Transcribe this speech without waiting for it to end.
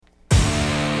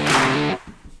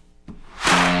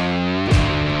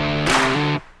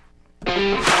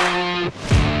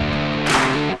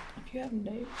something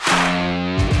to do.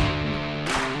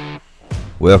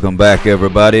 Welcome back,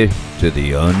 everybody, to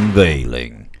the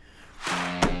unveiling.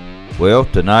 Well,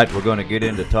 tonight we're going to get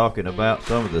into talking about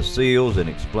some of the seals and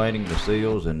explaining the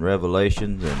seals and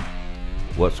revelations and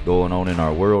what's going on in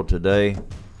our world today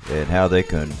and how they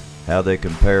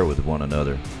compare with one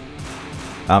another.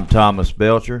 I'm Thomas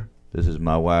Belcher. This is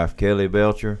my wife Kelly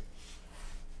Belcher.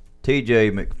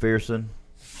 TJ McPherson.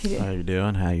 How you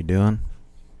doing?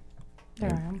 There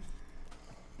I am.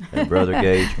 And Brother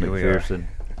Gage McPherson.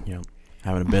 Yep.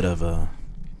 Having a bit of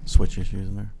switch issues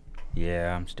in there.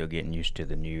 Yeah, I'm still getting used to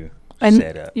the new And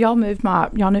setup. y'all moved my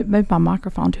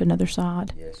microphone to another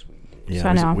side. Yes, we did. Yeah,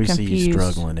 So now I'm we see you confused.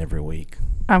 struggling every week.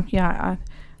 Now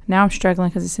I'm struggling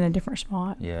because it's in a different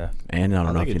spot. Yeah. And I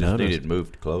don't know think if you it just noticed, needed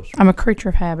moved closer. I'm a creature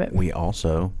of habit. we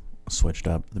also switched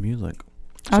up the music.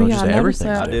 Oh, So yeah, just I noticed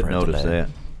everything's that. I did different notice today. that.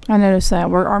 I noticed that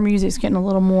our music's getting a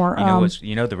little more.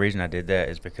 The reason I did that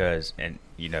is because,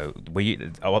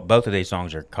 both of these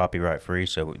songs are copyright free,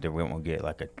 so we won't get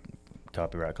like a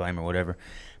copyright claim or whatever.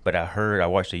 But I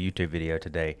watched a YouTube video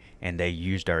today, and they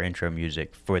used our intro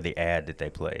music for the ad that they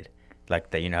played.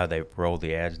 Like how they roll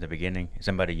the ads in the beginning.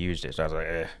 Somebody used it, so I was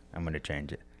like, I'm going to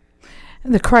change it.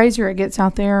 The crazier it gets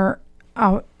out there,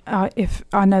 if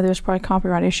I know there's probably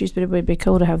copyright issues, but it would be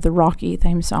cool to have the Rocky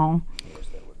theme song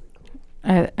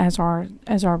as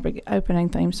our big opening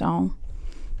theme song,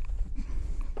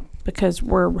 because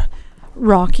we're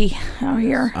Rocky out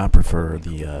here. I prefer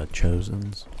the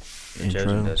Chosen's The intro.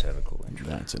 Chosen does have a cool intro.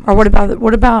 That's Or what about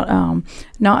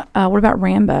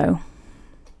Rambo?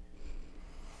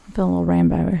 I feel a little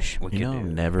Rambo-ish. We could You know, do I've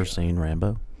never seen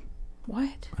Rambo.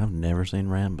 What? I've never seen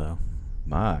Rambo.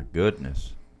 My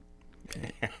goodness.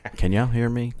 Can y'all hear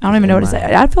me? I don't even know what to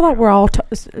say. I feel like we're all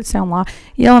sound like.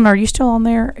 Yellen, are you still on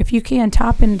there? If you can,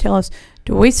 type in and tell us,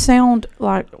 do we sound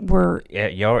like we're Yeah,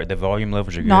 y'all, the volume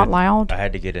levels are good. not loud? I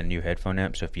had to get a new headphone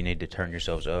amp, so if you need to turn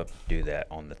yourselves up, do that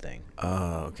on the thing.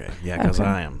 Oh, okay. Yeah, because Okay.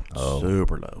 I am Oh.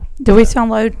 super low. Do we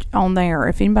sound low on there?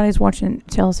 If anybody's watching,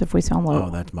 tell us if we sound low. Oh,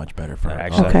 that's much better for us.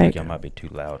 Actually, Okay. I think y'all might be too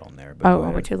loud on there. But Oh, go are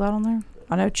we ahead. too loud on there?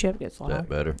 I know Chip gets Is loud. that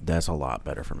better? That's a lot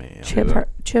better for me. Yeah.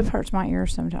 Chip hurts my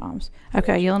ears sometimes.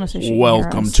 Okay, Yellen is here.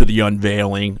 Welcome to the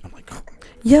unveiling. I'm like,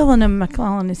 Yellen and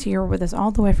McClellan is here with us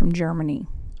all the way from Germany.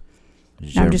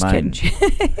 No, I'm just kidding.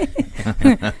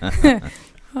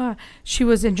 She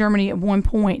was in Germany at one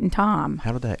point in time.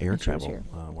 how did that air She was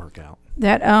travel work out?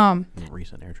 That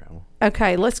Recent air travel.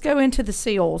 Okay, let's go into the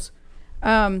seals.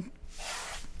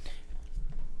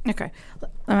 Okay,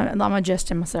 I'm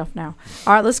adjusting myself now.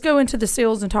 All right, let's go into the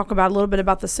seals and talk about a little bit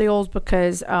about the seals,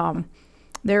 because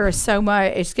there is so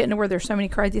much. It's getting to where there's so many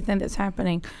crazy things that's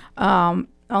happening on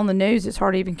the news. It's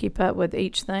hard to even keep up with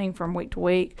each thing from week to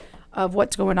week of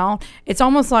what's going on. It's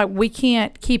almost like we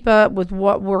can't keep up with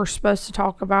what we're supposed to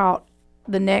talk about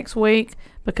the next week,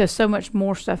 because so mumuch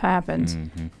more stuff happens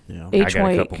Yeah. each I got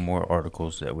week. a couple more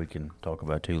articles that we can talk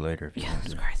about too later. If you Yeah, want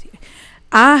it's to. crazy.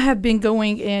 I have been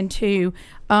going into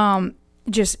I've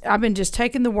been just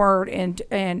taking the word and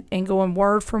going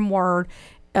word from word,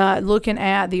 looking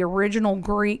at the original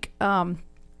Greek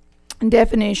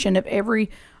definition of every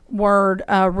word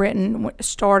written,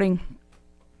 starting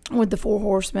with the four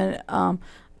horsemen of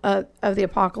the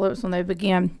apocalypse when they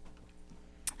began,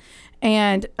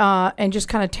 and just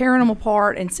kind of tearing them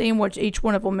apart and seeing what each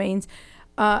one of them means.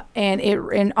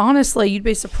 And honestly, you'd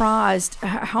be surprised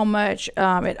how much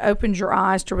it opens your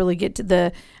eyes to really get to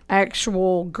the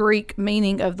actual Greek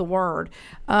meaning of the word.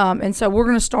 And so we're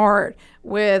going to start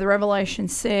with Revelation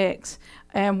 6,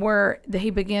 and where he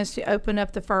begins to open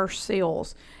up the first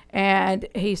seals. And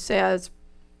he says,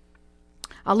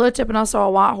 I looked up and I saw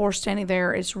a white horse standing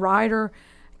there. Its rider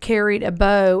carried a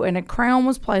bow, and a crown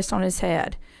was placed on his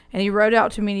head. And he rode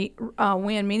out to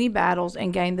win many battles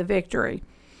and gain the victory.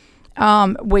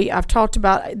 I've talked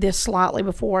about this slightly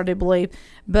before, I do believe,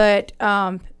 but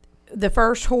the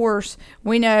first horse,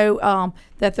 we know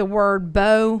that the word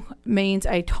bow means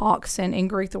a toxin. In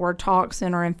Greek, the word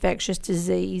toxin or infectious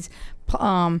disease,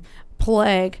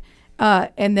 plague.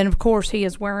 And then, of course, he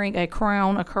is wearing a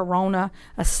crown, a corona,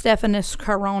 a Stephanus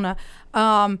corona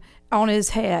on his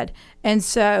head. And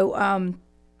so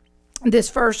this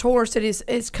first horse that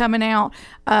is coming out,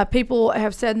 people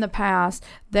have said in the past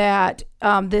that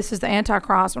this is the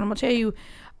Antichrist. But I'm going to tell you,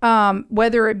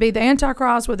 whether it be the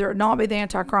Antichrist, whether it not be the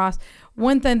Antichrist,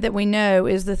 one thing that we know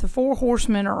is that the four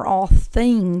horsemen are all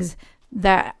things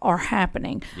that are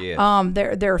happening. Yes.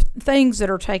 There are things that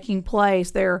are taking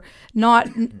place. They're not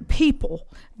people.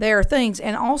 There are things,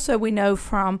 and also we know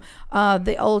from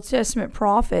the Old Testament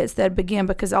prophets that begin,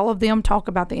 because all of them talk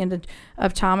about the end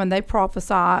of time, and they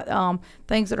prophesy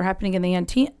things that are happening in the end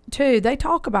too. They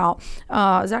talk about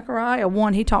Zechariah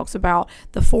 1. He talks about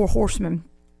the 4 horsemen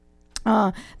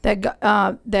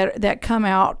that come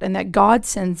out, and that God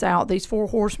sends out these 4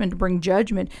 horsemen to bring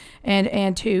judgment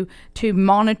and to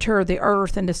monitor the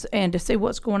earth and to see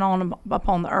what's going on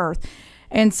upon the earth.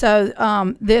 And so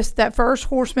that first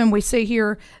horseman we see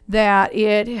here, that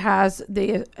it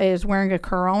is wearing a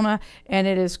corona, and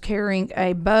it is carrying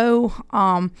a bow,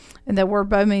 and the word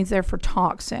bow means there for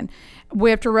toxin. We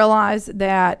have to realize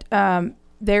that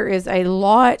there is a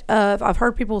lot of, I've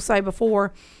heard people say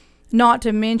before, not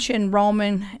to mention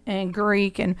Roman and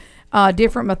Greek and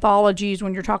different mythologies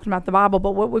when you're talking about the Bible.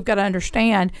 But what we've got to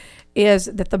understand is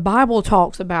that the Bible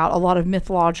talks about a lot of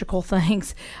mythological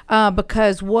things,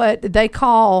 because what they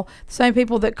call, the same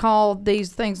people that call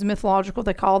these things mythological,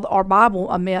 they call our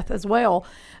Bible a myth as well.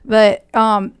 But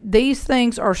these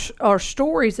things are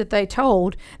stories that they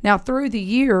told. Now, through the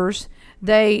years,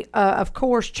 they, of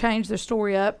course, changed the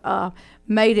story up,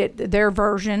 made it their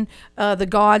version. The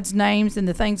gods' names and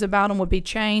the things about them would be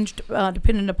changed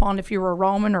depending upon if you were a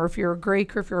Roman or if you're a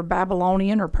Greek or if you're a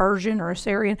Babylonian or Persian or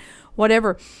Assyrian,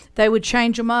 whatever. They would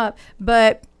change them up.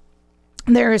 But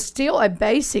there is still a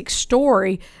basic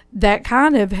story that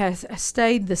kind of has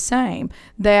stayed the same,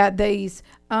 that these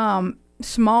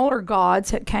smaller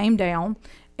gods had came down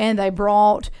and they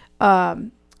brought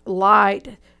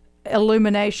light,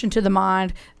 illumination to the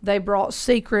mind. They brought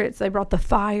secrets. They brought the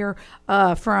fire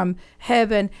from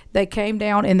heaven. They came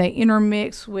down and they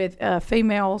intermixed with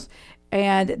females,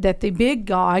 and that the big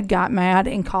God got mad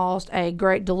and caused a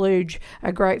great deluge,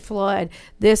 a great flood.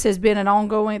 This has been an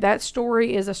ongoing, that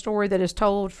story is a story that is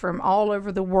told from all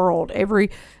over the world. Every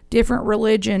different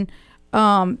religion,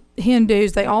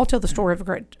 Hindus, they all tell the story of a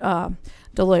great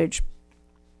deluge.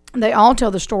 They all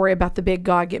tell the story about the big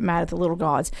God get mad at the little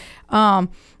gods.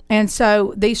 And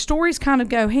so these stories kind of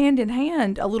go hand in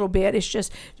hand a little bit. It's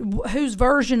just whose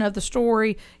version of the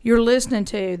story you're listening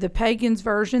to, the pagan's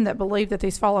version that believed that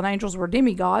these fallen angels were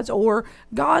demigods, or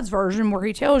God's version where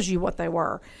he tells you what they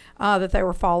were, that they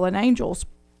were fallen angels.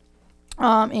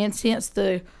 And since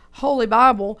the Holy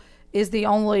Bible is the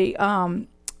only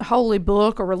holy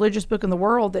book or religious book in the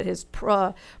world that has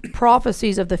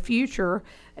prophecies of the future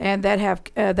and that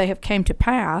they have came to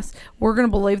pass, we're going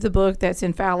to believe the book that's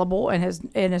infallible and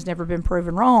has never been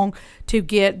proven wrong, to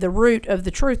get the root of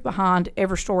the truth behind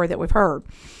every story that we've heard.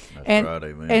 That's right,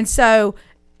 amen. And so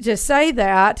to say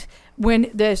that, when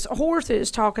this horse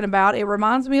is talking about, it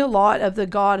reminds me a lot of the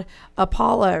god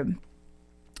Apollo.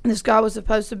 This god was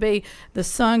supposed to be the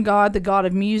sun god, the god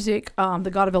of music,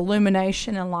 the god of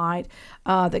illumination and light,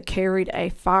 that carried a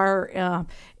fire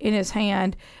in his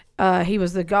hand. He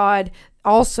was the god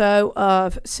also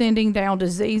of sending down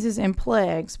diseases and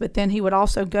plagues, but then he would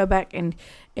also go back and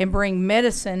bring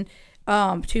medicine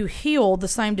to heal the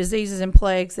same diseases and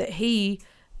plagues that he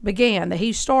began, that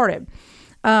he started.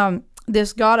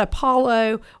 This god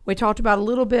Apollo, we talked about a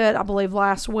little bit, I believe,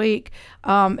 last week,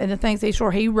 and the things he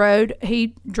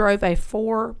drove a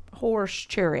 4-horse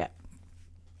chariot,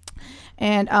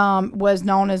 and was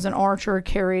known as an archer,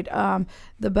 carried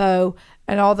the bow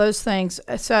and all those things.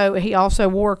 So he also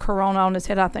wore a corona on his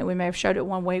head. I think we may have showed it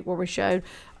one week where we showed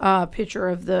a picture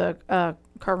of the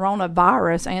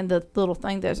coronavirus and the little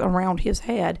thing that's around his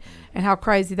head and how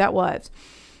crazy that was.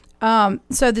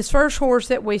 So this first horse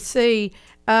that we see,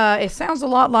 it sounds a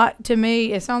lot like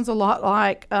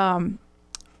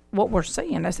what we're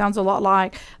seeing. It sounds a lot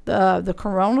like the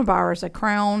coronavirus, a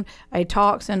crown, a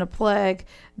toxin, a plague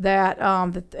that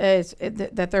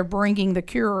they're bringing the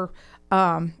cure,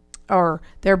 or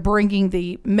they're bringing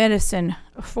the medicine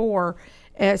for.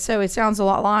 So it sounds a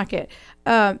lot like it.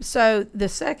 So the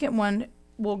second one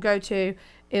we'll go to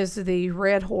is the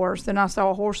red horse. Then I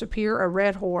saw a horse appear, a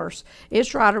red horse.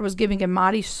 Its rider was giving a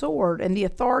mighty sword and the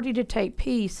authority to take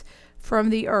peace from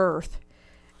the earth.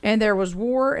 And there was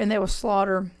war and there was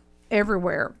slaughter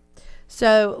everywhere.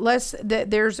 So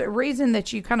there's a reason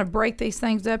that you kind of break these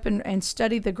things up and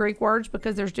study the Greek words,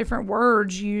 because there's different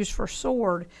words used for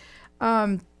sword,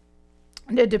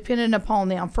 depending upon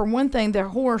them. For one thing, the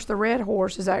red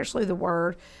horse, is actually the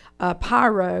word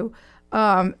pyro,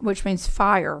 which means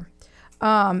fire.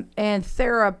 And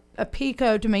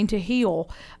therapiko to mean to heal.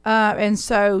 And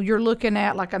so you're looking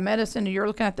at like a medicine, and you're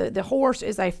looking at the horse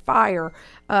is a fire,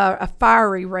 a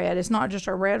fiery red. It's not just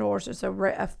a red horse, it's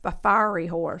a fiery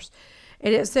horse.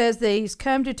 And it says that he's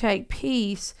come to take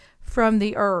peace from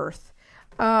the earth.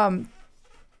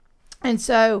 And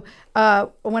so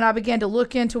when I began to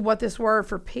look into what this word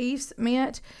for peace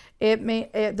meant,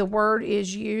 the word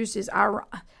is used as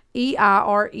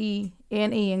Eirene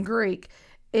in Greek.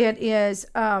 It is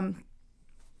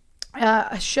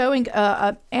showing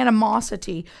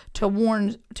animosity to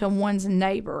one's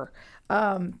neighbor.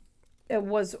 It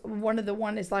was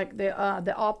one is like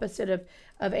the opposite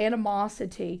of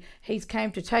animosity. He's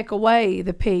came to take away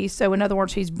the peace. So in other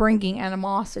words, he's bringing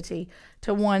animosity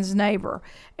to one's neighbor.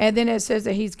 And then it says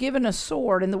that he's given a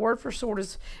sword, and the word for sword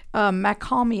is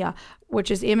macomia,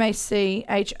 which is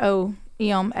Machomaa,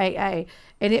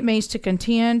 and it means to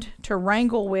contend, to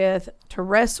wrangle with, to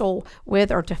wrestle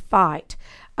with, or to fight.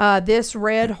 This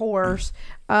red horse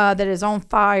that is on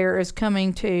fire is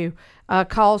coming to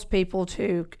cause people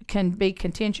to can be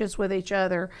contentious with each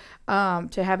other,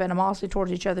 to have animosity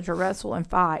towards each other, to wrestle and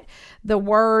fight. The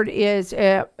word is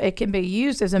it can be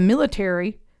used as a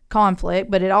military conflict,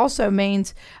 but it also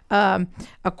means a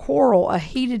quarrel, a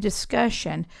heated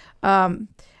discussion,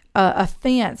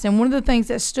 offense. And one of the things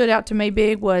that stood out to me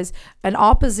big was an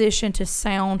opposition to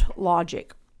sound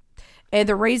logic. And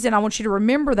the reason I want you to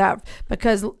remember that,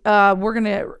 because we're going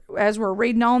to, as we're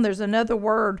reading on, there's another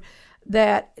word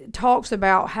that talks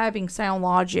about having sound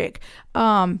logic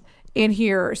in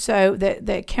here. So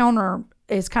that counter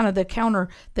is kind of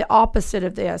the opposite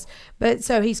of this. But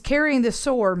so he's carrying this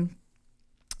sword.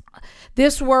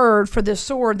 This word for the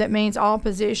sword that means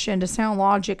opposition to sound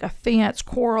logic, offense,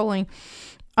 quarreling,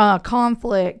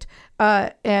 conflict,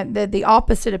 and the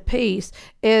opposite of peace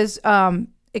is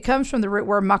it comes from the root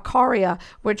word makaria,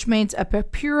 which means a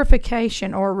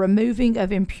purification or removing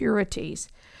of impurities.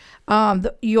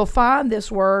 You'll find this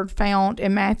word found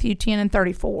in Matthew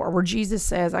 10:34, where Jesus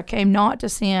says, I came not to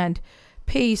send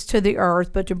peace to the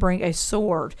earth, but to bring a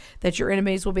sword, that your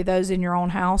enemies will be those in your own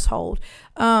household.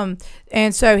 And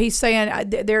so he's saying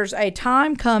there's a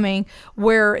time coming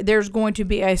where there's going to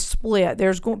be a split.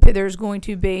 There's going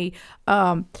to be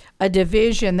a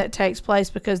division that takes place,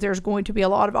 because there's going to be a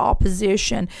lot of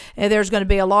opposition, and there's going to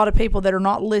be a lot of people that are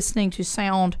not listening to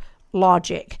sound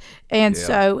logic. And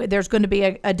so there's going to be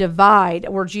a divide,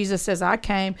 where Jesus says, I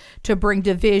came to bring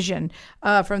division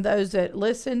from those that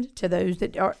listen to those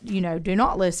that are, do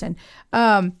not listen.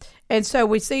 And so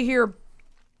we see here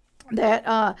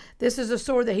that this is a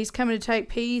sword that he's coming to take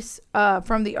peace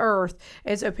from the earth.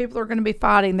 And so people are going to be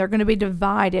fighting. They're going to be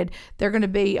divided. They're going to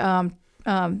be in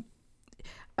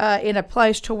a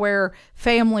place to where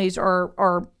families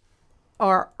are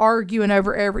arguing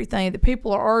over everything. The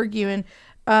people are arguing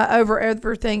over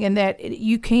everything, and that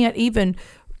you can't even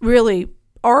really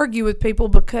argue with people,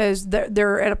 because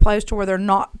they're at a place to where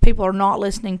people are not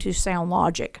listening to sound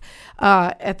logic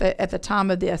at the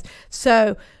time of this.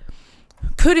 So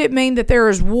could it mean that there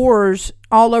is wars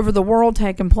all over the world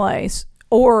taking place,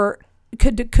 or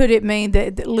could it mean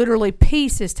that literally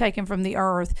peace is taken from the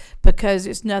earth, because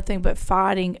it's nothing but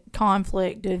fighting,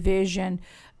 conflict, division,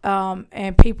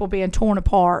 and people being torn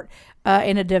apart,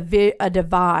 and a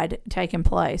divide taking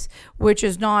place, which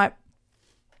is not,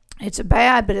 it's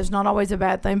bad, but it's not always a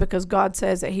bad thing, because God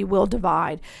says that he will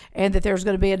divide, and that there's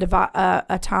going to be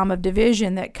a time of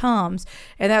division that comes.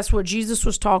 And that's what Jesus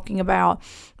was talking about,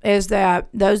 is that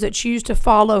those that choose to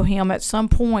follow him, at some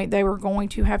point they were going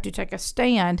to have to take a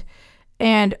stand,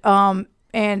 and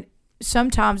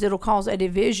sometimes it'll cause a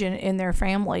division in their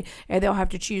family, and they'll have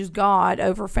to choose God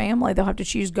over family. They'll have to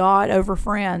choose God over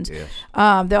friends. Yes.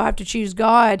 They'll have to choose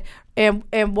God and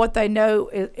what they know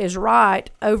is right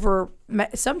over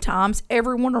sometimes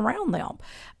everyone around them.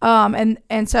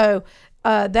 And so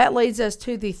that leads us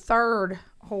to the third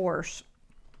horse.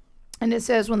 And it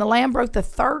says, when the Lamb broke the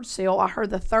third seal, I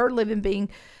heard the third living being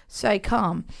say,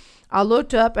 come. I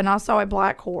looked up, and I saw a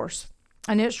black horse,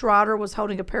 and its rider was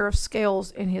holding a pair of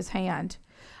scales in his hand.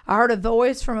 I heard a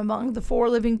voice from among the four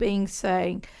living beings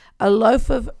saying, a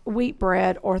loaf of wheat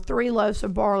bread or 3 loaves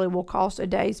of barley will cost a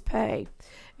day's pay.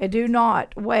 And do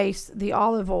not waste the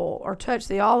olive oil or touch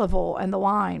the olive oil and the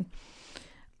wine.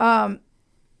 And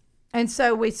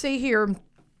so we see here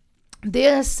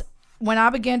this, when I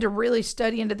began to really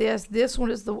study into this one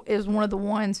is one of the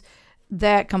ones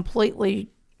that completely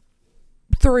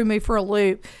threw me for a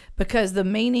loop, because the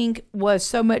meaning was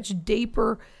so much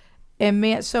deeper and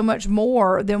meant so much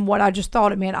more than what I just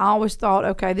thought it meant. I always thought,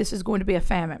 okay, this is going to be a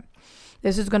famine.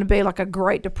 This is going to be like a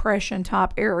Great Depression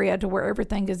type area to where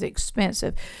everything is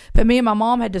expensive. But me and my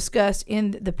mom had discussed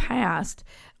in the past,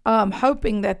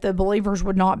 hoping that the believers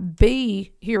would not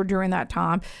be here during that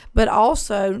time, but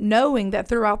also knowing that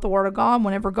throughout the Word of God,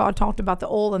 whenever God talked about the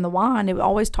oil and the wine, it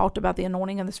always talked about the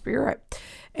anointing of the Spirit.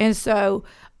 And so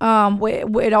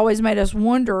it always made us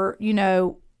wonder,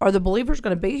 are the believers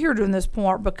going to be here during this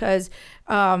part? Because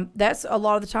that's a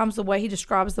lot of the times the way he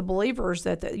describes the believers,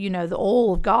 that the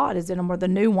oil of God is in them, or the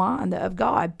new wine of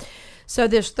God. So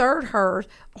this third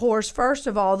horse, first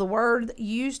of all, the word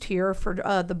used here for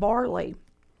the barley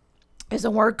is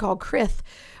a word called krith,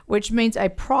 which means a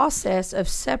process of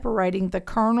separating the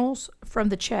kernels from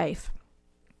the chaff.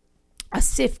 A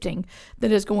sifting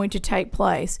that is going to take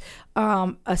place,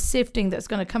 a sifting that's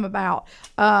going to come about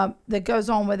that goes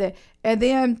on with it. And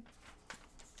then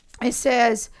it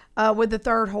says with the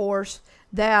third horse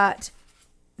that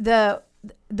the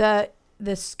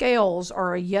scales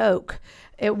are a yoke.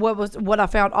 What I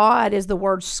found odd is the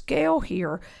word scale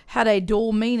here had a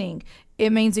dual meaning.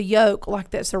 It means a yoke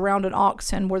like that surrounded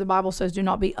oxen, where the Bible says, do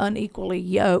not be unequally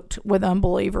yoked with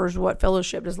unbelievers. What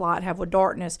fellowship does light have with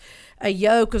darkness? A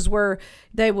yoke is where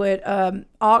they would,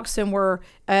 oxen were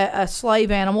a slave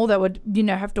animal that would,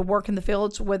 have to work in the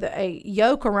fields with a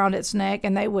yoke around its neck,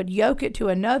 and they would yoke it to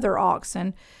another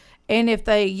oxen. And if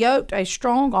they yoked a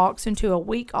strong oxen to a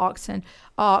weak oxen,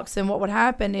 what would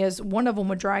happen is one of them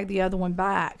would drag the other one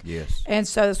back. Yes. And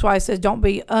so that's why it says don't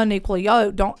be unequally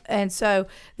yoked. And so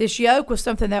this yoke was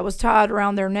something that was tied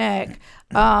around their neck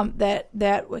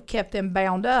that kept them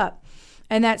bound up.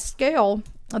 And that scale,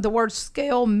 the word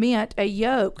scale meant a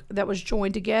yoke that was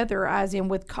joined together, as in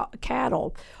with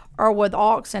cattle or with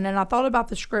oxen. And I thought about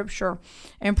the scripture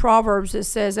in Proverbs. It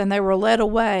says, and they were led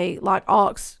away like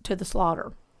ox to the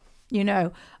slaughter.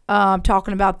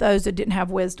 Talking about those that didn't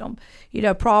have wisdom.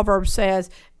 Proverbs says,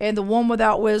 and the one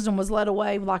without wisdom was led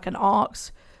away like an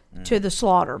ox to the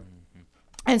slaughter.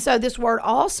 And so this word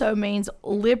also means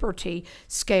liberty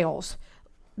scales,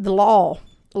 the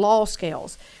law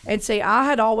scales. And see, I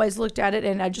had always looked at it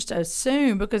and I just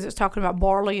assumed, because it's talking about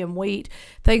barley and wheat,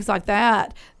 things like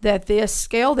that this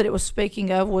scale that it was speaking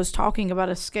of was talking about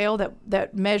a scale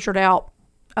that measured out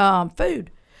food.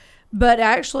 But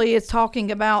actually it's talking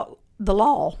about the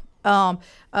law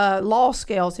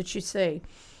scales that you see.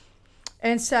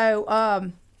 And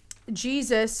so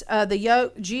Jesus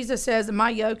says, my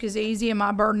yoke is easy and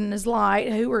my burden is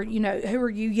light. Who are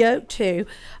you yoked to?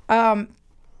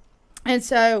 And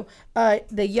so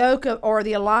the yoke or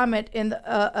the alignment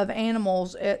of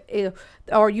animals,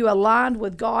 are you aligned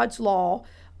with God's law,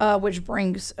 which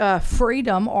brings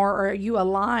freedom, or are you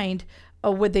aligned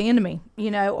with the enemy?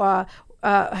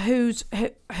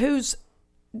 Whose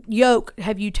yoke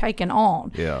have you taken on?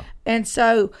 Yeah. And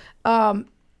so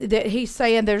that he's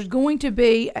saying there's going to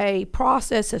be a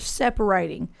process of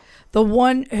separating the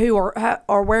one who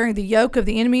are wearing the yoke of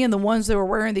the enemy and the ones that are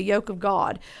wearing the yoke of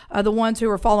God, the ones who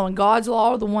are following God's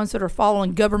law, the ones that are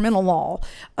following governmental law,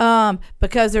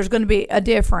 because there's going to be a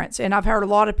difference. And I've heard a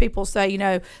lot of people say,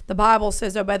 the Bible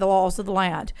says obey the laws of the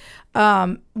land.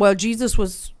 Well, Jesus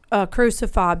was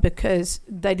crucified because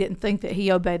they didn't think that he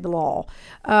obeyed the law.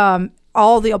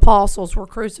 All the apostles were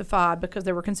crucified because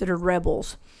they were considered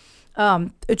rebels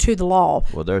to the law.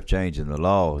 Well, they're changing the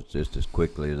laws just as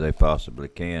quickly as they possibly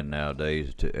can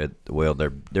nowadays.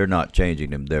 They're not changing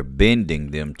them; they're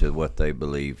bending them to what they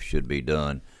believe should be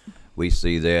done. We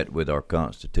see that with our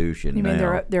Constitution. You mean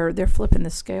now. they're flipping the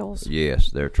scales? Yes,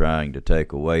 they're trying to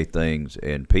take away things,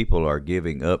 and people are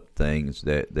giving up things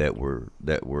that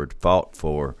were fought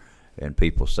for, and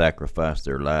people sacrificed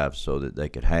their lives so that they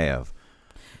could have.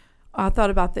 I thought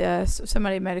about this.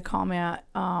 Somebody made a comment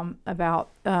about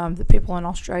the people in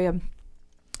Australia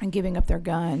and giving up their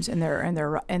guns and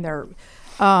their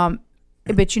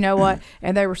but you know what?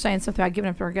 And they were saying something about giving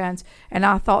up their guns, and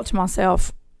I thought to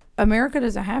myself, America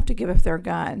doesn't have to give up their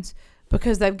guns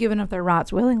because they've given up their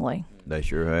rights willingly. They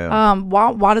sure have.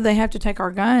 Why do they have to take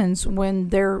our guns when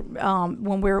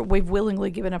we've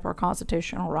willingly given up our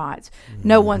constitutional rights? Mm-hmm.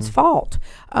 No one's fault.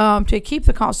 To keep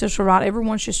the constitutional right,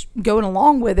 everyone's just going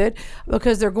along with it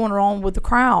because they're going along with the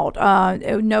crowd.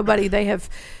 They have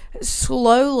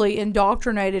slowly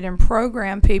indoctrinated and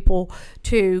programmed people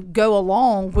to go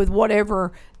along with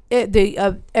whatever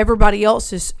everybody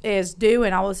else is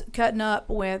doing. I was cutting up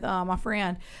with my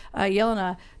friend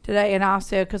Yelena today, and I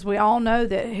said, because we all know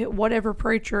that whatever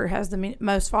preacher has the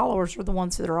most followers are the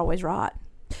ones that are always right.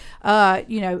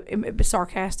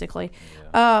 Sarcastically.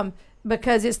 Yeah.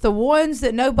 Because it's the ones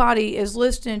that nobody is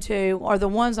listening to are the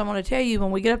ones I'm going to tell you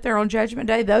when we get up there on Judgment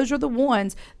Day, those are the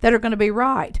ones that are going to be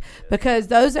right. Because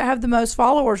those that have the most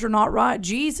followers are not right.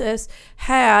 Jesus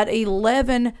had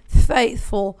 11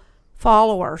 faithful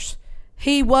followers.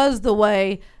 He was the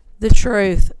way, the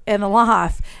truth, and the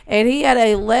life. And he had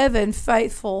 11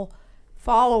 faithful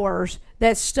followers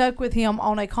that stuck with him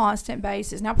on a constant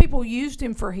basis. Now, people used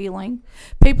him for healing.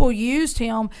 People used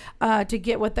him to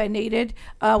get what they needed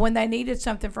when they needed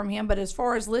something from him. But as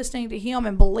far as listening to him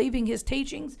and believing his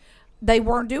teachings, they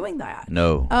weren't doing that.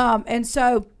 No. And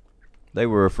so They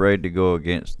were afraid to go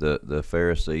against the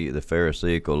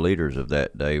Pharisaical leaders of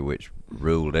that day, which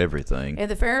ruled everything. and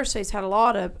the Pharisees had a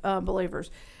lot of believers.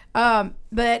 But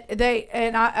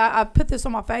I put this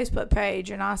on my Facebook page,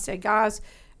 and I said, guys,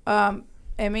 and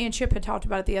me and Chip had talked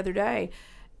about it the other day.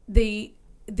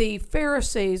 The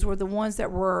Pharisees were the ones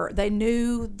they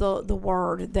knew the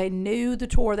word, they knew the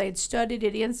Torah, they had studied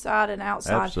it inside and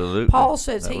outside. Absolutely. Paul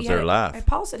says that was their life.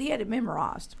 Paul said he had it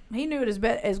memorized. He knew it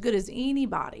as good as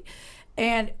anybody.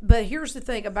 But here's the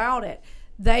thing about it: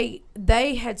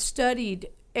 they had studied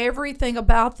everything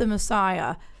about the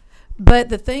Messiah. But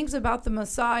the things about the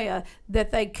Messiah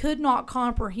that they could not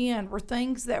comprehend were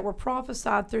things that were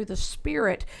prophesied through the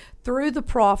Spirit, through the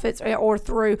prophets, or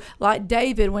through, like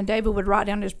David, when David would write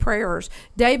down his prayers.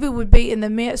 David would be in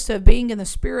the midst of being in the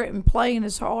Spirit and playing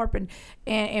his harp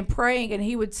and praying, and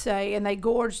he would say, and they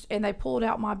gorged and they pulled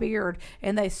out my beard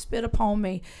and they spit upon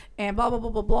me and blah, blah, blah,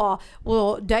 blah, blah.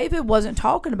 Well, David wasn't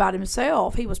talking about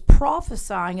himself. He was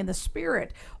prophesying in the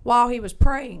Spirit while he was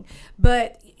praying.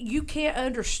 But you can't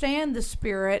understand the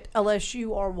Spirit unless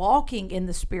you are walking in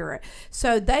the Spirit.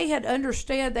 So they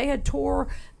had tore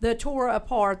the Torah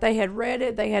apart. They had read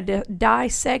it. They had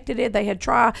dissected it. They had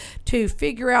tried to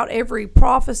figure out every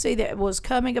prophecy that was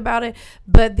coming about it.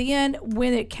 But then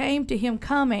when it came to him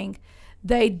coming,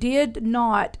 they did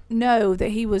not know that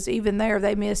he was even there.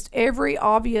 They missed every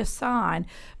obvious sign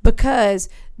because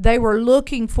they were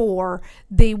looking for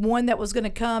the one that was going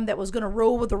to come, that was going to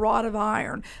rule with a rod of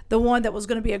iron, the one that was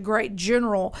going to be a great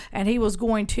general, and he was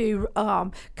going to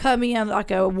come in like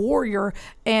a warrior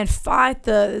and fight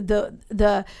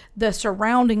the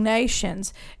surrounding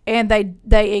nations. And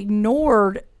they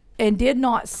ignored and did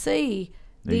not see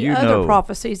the other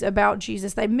prophecies about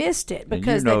Jesus. They missed it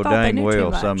because they thought they knew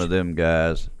too much. Some of them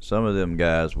guys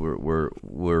were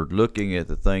looking at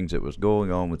the things that was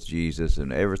going on with Jesus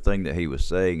and everything that he was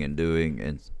saying and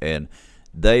doing, and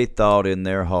they thought in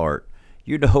their heart,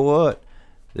 you know what?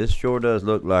 This sure does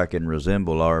look like and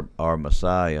resemble our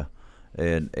Messiah,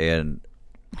 and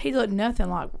he looked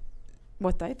nothing like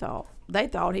what they thought. They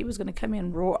thought he was going to come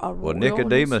in well,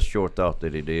 Nicodemus sure thought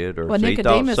that he did, or he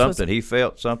Nicodemus thought something. He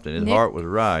felt something. His heart was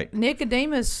right.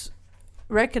 Nicodemus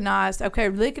recognized, okay,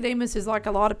 Nicodemus is like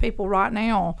a lot of people right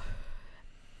now.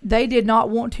 They did not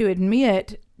want to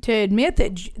admit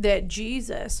that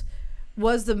Jesus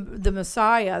was the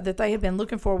Messiah that they had been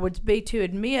looking for, would be to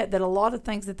admit that a lot of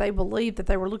things that they believed that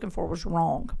they were looking for was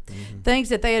wrong. Mm-hmm. Things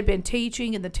that they had been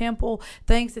teaching in the temple,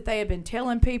 things that they had been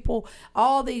telling people,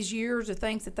 all these years of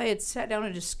things that they had sat down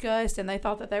and discussed, and they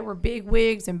thought that they were big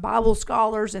wigs and Bible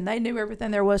scholars and they knew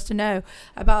everything there was to know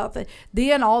about it.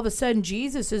 Then all of a sudden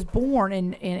Jesus is born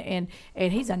and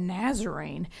he's a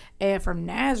Nazarene and from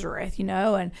Nazareth,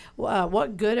 and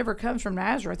what good ever comes from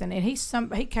Nazareth? And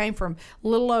he came from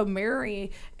little old Mary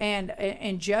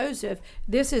and Joseph.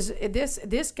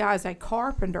 This guy's a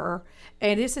carpenter,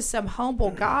 and this is some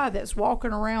humble guy that's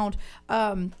walking around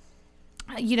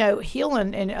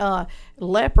healing and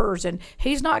lepers, and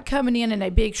he's not coming in a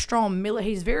big strong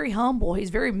he's very humble, he's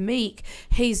very meek,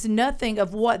 he's nothing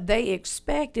of what they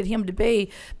expected him to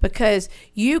be, because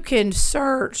you can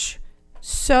search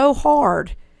so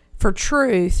hard for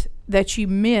truth that you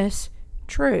miss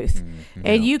truth. Mm-hmm.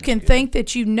 And you can think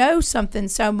that you know something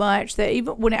so much that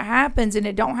even when it happens and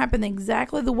it don't happen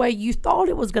exactly the way you thought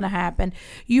it was going to happen,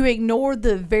 you ignore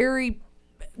the very,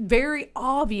 very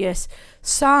obvious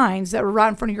signs that were right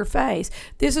in front of your face.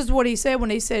 This is what he said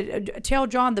when he said, tell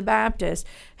John the Baptist.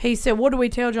 He said, what do we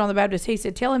tell John the Baptist? He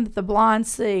said, tell him that the blind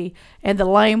see and the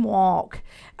lame walk.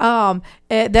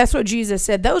 That's what Jesus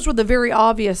said. Those were the very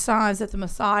obvious signs that the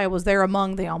Messiah was there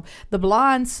among them. The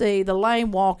blind see, the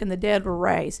lame walk, and the dead were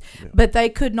raised. Yeah. But they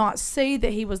could not see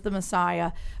that he was the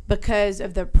Messiah because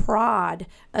of the pride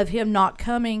of him not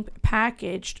coming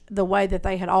packaged the way that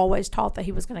they had always taught that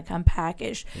he was going to come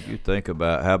packaged. You think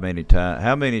about how many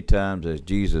times has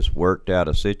Jesus worked out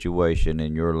a situation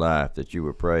in your life that you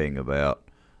were praying about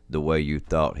the way you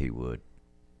thought he would?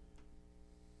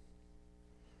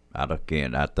 I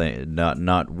think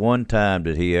not one time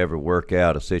did he ever work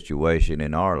out a situation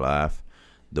in our life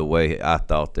the way I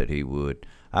thought that he would.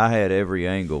 I had every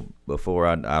angle before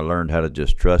I learned how to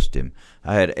just trust him.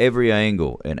 I had every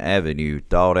angle and avenue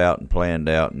thought out and planned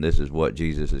out, and this is what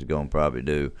Jesus is going to probably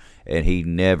do. And he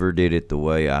never did it the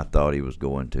way I thought he was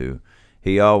going to.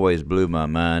 He always blew my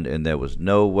mind, and there was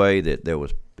no way that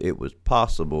it was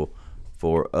possible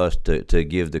for us to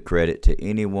give the credit to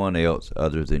anyone else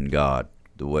other than God,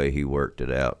 the way he worked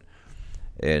it out.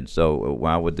 And so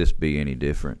why would this be any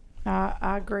different?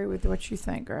 I agree with what you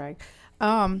think, Greg.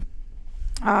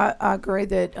 I agree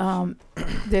that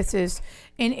this is,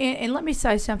 and let me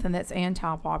say something that's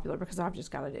anti-popular because I've just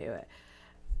got to do it.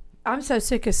 I'm so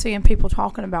sick of seeing people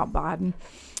talking about Biden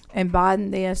and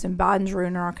Biden this and Biden's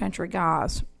ruining our country.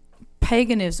 Guys,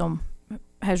 paganism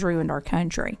has ruined our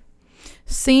country.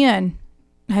 Sin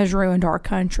has ruined our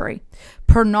country.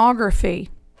 Pornography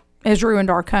has ruined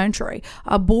our country.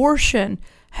 Abortion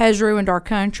has ruined our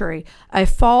country. A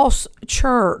false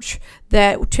church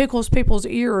that tickles people's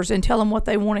ears and tell them what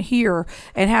they want to hear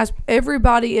and has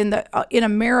everybody in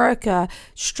America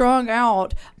strung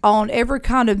out on every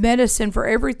kind of medicine for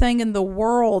everything in the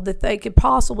world that they could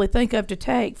possibly think of to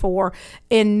take for,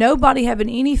 and nobody having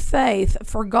any faith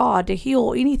for God to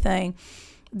heal anything.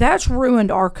 That's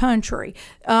ruined our country.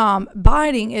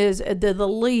 Biden is the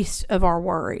least of our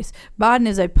worries. Biden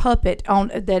is a puppet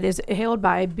that is held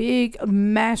by a big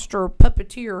master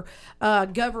puppeteer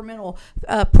governmental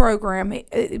program.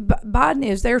 Biden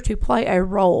is there to play a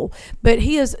role, but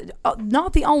he is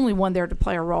not the only one there to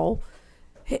play a role.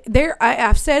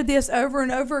 I've said this over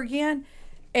and over again,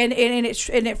 and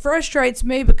it frustrates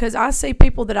me because I see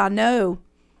people that I know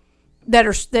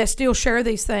that still share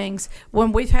these things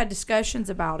when we've had discussions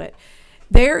about it.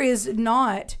 There is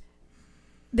not,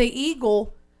 the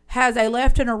eagle has a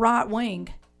left and a right wing,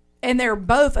 and they're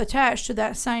both attached to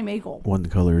that same eagle. One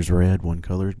color is red, one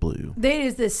color is blue. That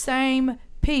is the same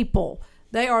people.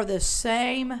 They are the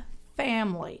same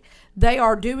family. They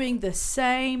are doing the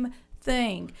same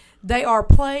thing. They are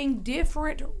playing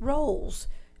different roles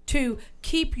to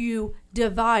keep you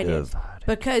divided.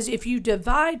 Because if you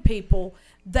divide people,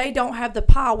 they don't have the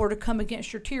power to come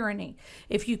against your tyranny.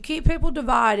 If you keep people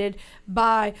divided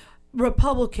by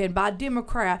Republican, by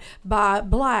Democrat, by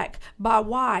black, by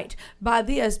white, by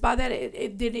this, by that,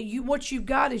 what you've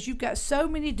got is you've got so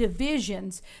many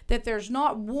divisions that there's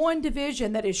not one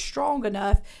division that is strong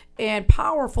enough and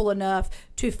powerful enough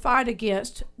to fight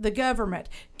against the government.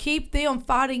 Keep them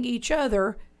fighting each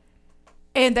other,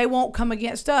 and they won't come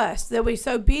against us. They'll be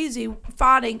so busy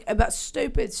fighting about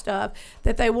stupid stuff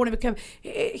that they won't even come.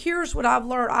 Here's what I've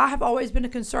learned. I have always been a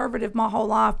conservative my whole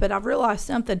life, but I've realized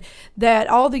something, that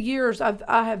all the years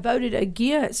I have voted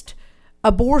against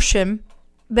abortion,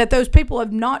 that those people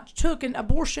have not taken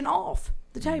abortion off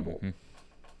the table. Mm-hmm.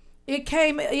 It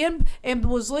came in and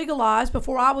was legalized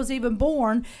before I was even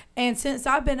born, and since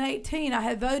I've been 18, I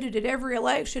have voted at every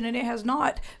election, and it has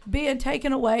not been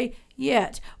taken away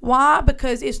yet. Why?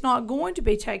 Because it's not going to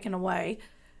be taken away,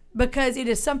 because it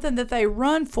is something that they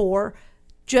run for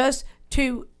just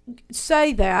to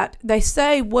say that. They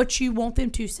say what you want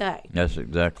them to say. That's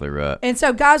exactly right. And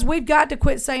so, guys, we've got to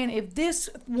quit saying if this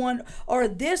one or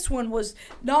this one was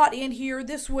not in here,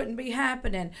 this wouldn't be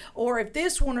happening. Or if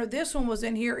this one or this one was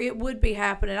in here, it would be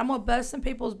happening. I'm going to bust some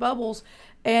people's bubbles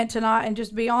tonight and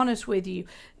just be honest with you.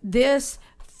 This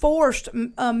forced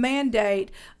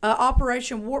mandate,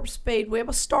 Operation Warp Speed, it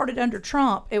was started under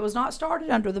Trump. It was not started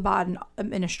under the Biden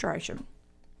administration.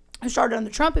 It started under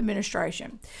the Trump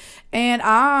administration. And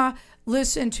I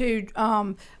listened to,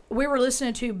 we were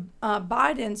listening to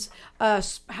Biden's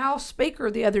House Speaker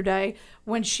the other day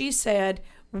when she said,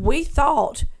 we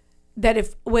thought that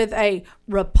if with a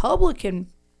Republican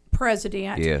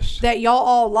president that y'all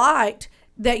all liked,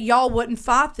 that y'all wouldn't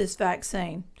fight this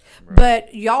vaccine. Right.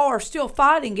 But y'all are still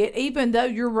fighting it, even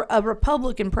though a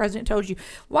Republican president told you.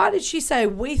 Why did she say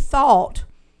we thought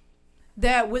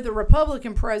that with a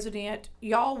Republican president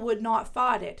y'all would not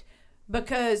fight it?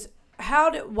 Because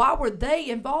why were they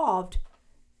involved?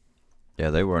 Yeah,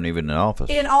 they weren't even in office.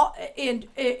 In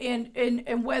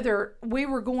whether we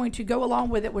were going to go along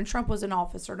with it when Trump was in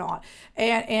office or not.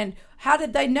 And how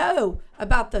did they know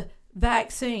about the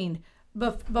vaccine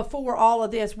before all of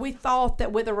this? We thought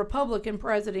that with a Republican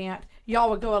president,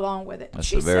 y'all would go along with it. That's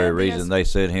the very reason they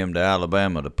sent him to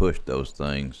Alabama to push those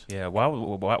things. Yeah, why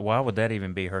would that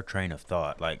even be her train of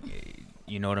thought? Like,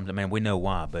 you know what I'm saying? I mean, we know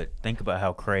why, but think about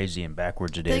how crazy and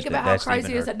backwards it is. Think about how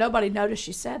crazy it is that nobody noticed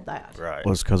she said that. Right.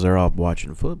 Well, it's because they're all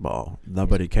watching football.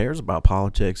 Nobody cares about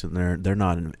politics, and they're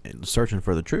not searching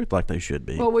for the truth like they should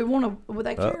be. Well,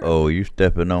 they care. Oh, you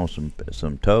stepping on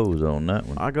some toes on that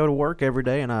one. I go to work every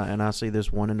day, and I see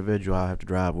this one individual. I have to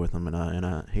drive with him,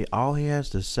 all he has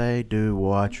to say, do,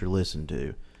 watch, or listen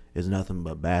to is nothing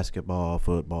but basketball,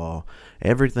 football,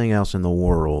 everything else in the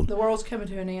world. The world's coming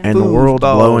to an end. And the world's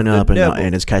blowing up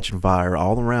and it's catching fire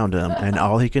all around him. And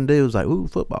all he can do is like, ooh,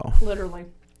 football. Literally.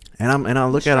 And I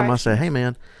look at him, I say, hey,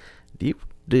 man, do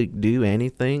you do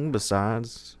anything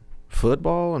besides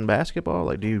football and basketball?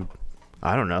 Like, do you,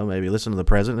 I don't know, maybe listen to the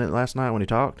president last night when he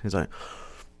talked? He's like,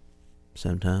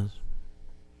 sometimes.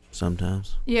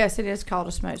 Yes, it is called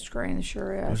a smoke screen. It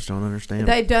sure I is. just don't understand.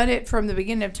 They've done it from the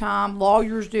beginning of time.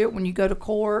 Lawyers do it when you go to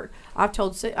court. I've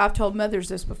told mothers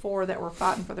this before that were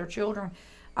fighting for their children.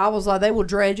 I was like, they will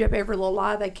dredge up every little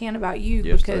lie they can about you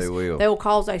Yes, because they will.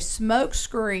 cause a smoke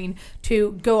screen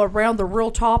to go around the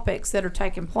real topics that are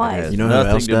taking It place. has You know who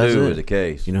nothing else to does do it? with the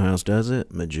case. You know who else does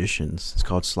it? Magicians. It's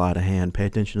called sleight of hand. Pay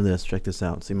attention to this. Check this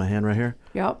out. See my hand right here?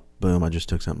 Yep. Boom, I just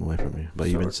took something away from you. But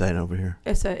you've been saying over here.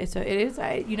 It is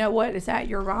a, you know what?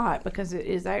 You're right, because it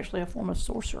is actually a form of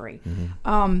sorcery.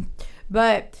 Mm-hmm.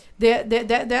 But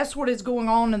that's what is going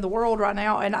on in the world right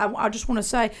now. And I just want to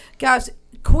say, guys,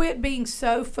 quit being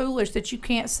so foolish that you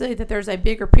can't see that there's a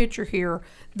bigger picture here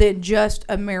than just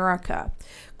America.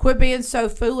 Quit being so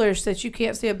foolish that you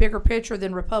can't see a bigger picture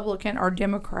than Republican or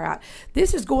Democrat.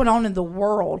 This is going on in the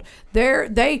world.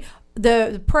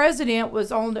 The president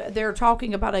was on there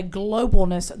talking about a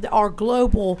globalness, our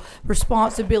global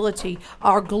responsibility,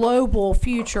 our global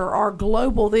future, our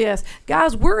global this.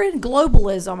 Guys, we're in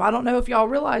globalism. I don't know if y'all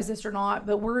realize this or not,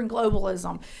 but we're in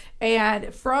globalism.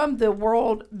 And from the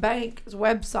World Bank's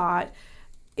website,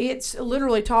 it's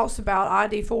literally talks about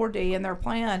ID4D and their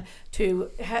plan to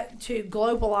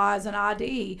globalize an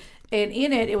ID. And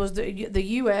in it was the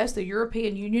U.S., the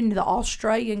European Union, the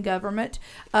Australian government,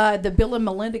 the Bill and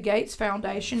Melinda Gates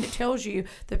Foundation. It tells you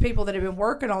the people that have been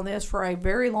working on this for a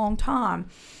very long time.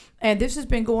 And this has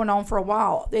been going on for a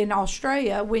while. In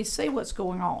Australia, we see what's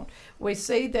going on. We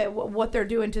see that what they're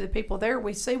doing to the people there.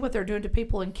 We see what they're doing to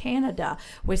people in Canada.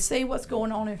 We see what's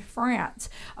going on in France.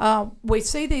 We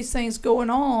see these things going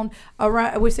on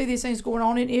around. We see these things going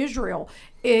on in Israel.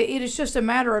 It is just a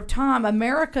matter of time.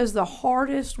 America's the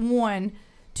hardest one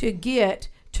to get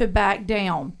to back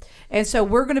down. And so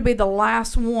we're going to be the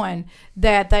last one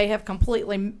that they have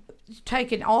completely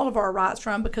taken all of our rights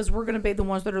from, because we're going to be the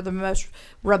ones that are the most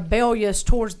rebellious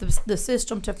towards the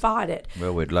system to fight it.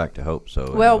 Well, we'd like to hope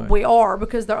so. Well, anyway. we are,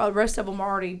 because the rest of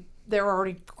them they're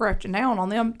already crashing down on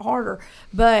them harder.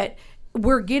 But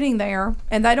we're getting there,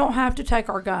 and they don't have to take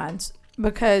our guns,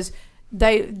 because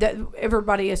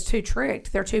everybody is too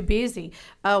tricked. They're too busy.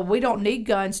 We don't need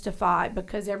guns to fight,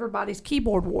 because everybody's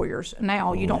keyboard warriors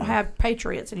now. You don't have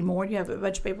patriots anymore. You have a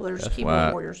bunch of people that are just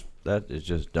keyboard warriors. That has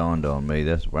just dawned on me.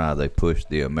 That's why they push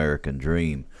the American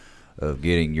dream of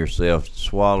getting yourself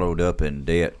swallowed up in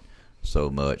debt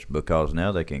so much, because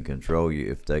now they can control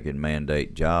you. If they can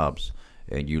mandate jobs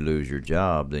and you lose your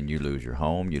job, then you lose your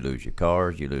home, you lose your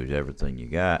cars, you lose everything you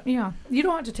got. Yeah. You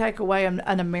don't have to take away an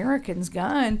American's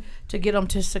gun to get them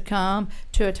to succumb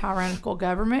to a tyrannical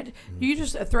government. You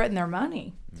just threaten their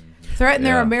money, threaten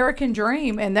their American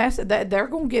dream, and they're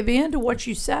going to give in to what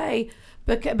you say.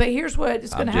 But here's what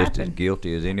is going to happen. I'm just as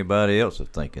guilty as anybody else of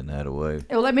thinking that away.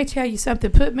 Well, let me tell you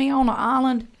something. Put me on an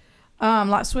island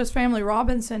like Swiss Family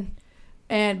Robinson,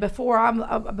 and before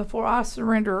I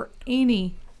surrender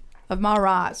any of my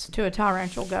rights to a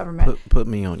tyrannical government. Put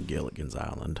me on Gilligan's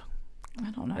Island.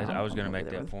 I don't know. I was going to make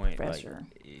that point.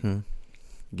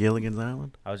 Gilligan's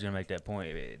Island? I was going to make that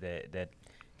point that,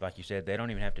 like you said, they don't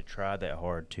even have to try that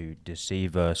hard to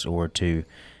deceive us or to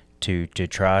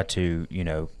try to,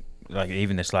 like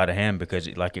even the sleight of hand, because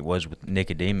like it was with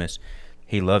Nicodemus,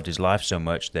 he loved his life so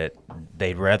much that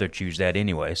they'd rather choose that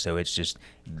anyway. So it's just,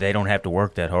 they don't have to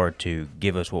work that hard to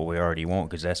give us what we already want,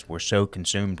 because we're so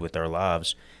consumed with our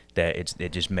lives that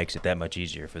it just makes it that much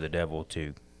easier for the devil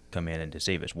to come in and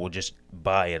deceive us. We'll just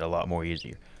buy it a lot more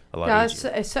easier.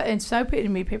 Easier. And so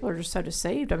many people are just so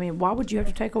deceived. I mean, why would you have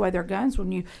to take away their guns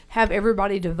when you have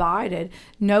everybody divided?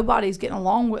 Nobody's getting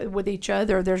along with each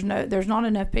other. There's not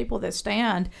enough people that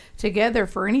stand together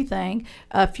for anything.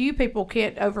 A few people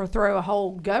can't overthrow a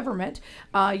whole government.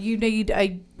 You need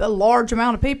a large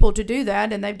amount of people to do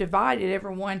that, and they've divided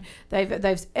everyone.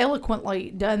 They've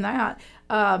eloquently done that.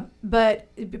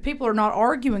 But people are not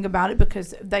arguing about it,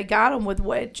 because they got them with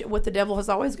what the devil has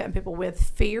always gotten people with: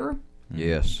 fear.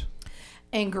 Yes.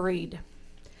 And greed.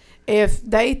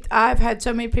 I've had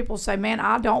so many people say, man,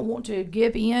 I don't want to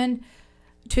give in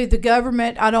to the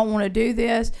government. I don't want to do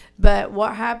this. But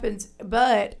what happens?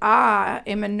 But I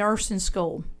am in nursing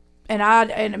school, and I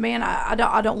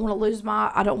don't want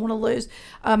to lose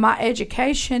my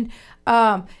education.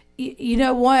 You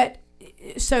know what?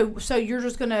 So you're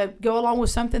just going to go along with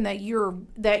something that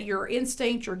your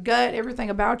instinct, your gut, everything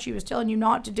about you is telling you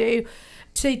not to do.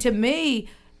 See, to me,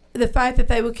 the fact that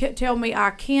they would tell me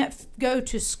I can't go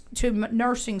to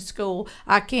nursing school,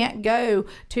 I can't go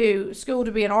to school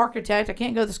to be an architect, I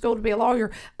can't go to school to be a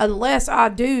lawyer unless I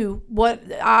do what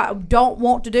I don't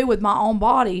want to do with my own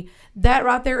body, that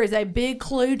right there is a big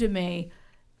clue to me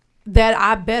that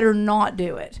I better not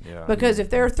do it. Yeah. Because if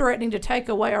they're threatening to take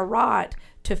away a right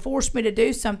to force me to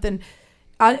do something,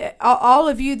 all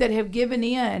of you that have given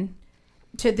in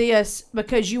to this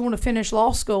because you want to finish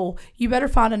law school, you better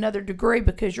find another degree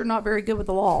because you're not very good with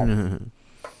the law.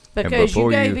 Because you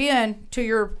gave in to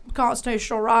your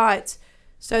constitutional rights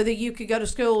so that you could go to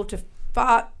school to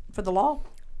fight for the law.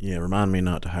 Yeah, remind me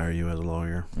not to hire you as a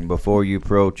lawyer. And before you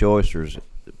pro-choicers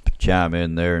chime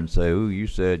in there and say, "Ooh, you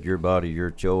said your body, your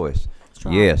choice."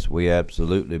 Right. Yes, we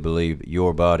absolutely believe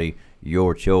your body,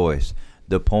 your choice.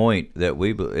 The point that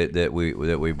we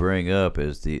bring up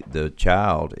is the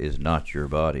child is not your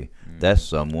body. That's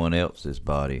someone else's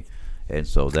body, and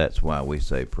so that's why we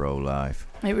say pro-life.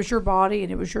 It was your body,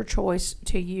 and it was your choice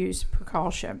to use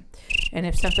precaution. And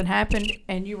if something happened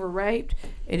and you were raped,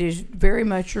 it is very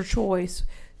much your choice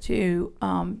to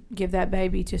give that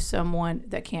baby to someone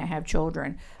that can't have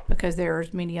children, because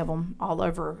there's many of them all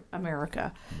over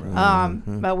America.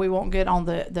 But we won't get on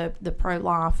the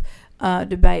pro-life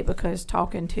debate, because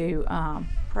talking to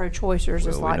pro-choicers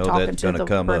is like talking to the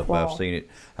come brick up. wall.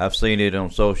 I've seen it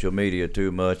on social media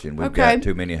too much, and we've got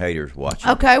too many haters watching.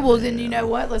 Okay, well then you know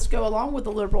what? Let's go along with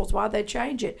the liberals. Why'd they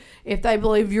change it? If they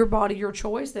believe your body, your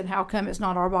choice, then how come it's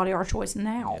not our body, our choice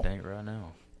now? It ain't right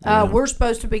now. We're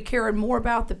supposed to be caring more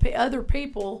about the other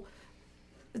people,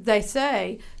 they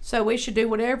say, so we should do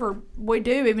whatever we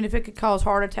do, even if it could cause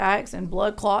heart attacks and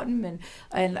blood clotting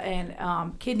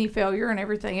and kidney failure and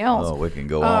everything else. Oh, we can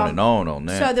go on and on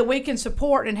that. So that we can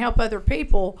support and help other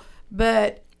people.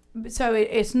 But so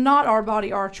it's not our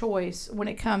body, our choice when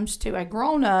it comes to a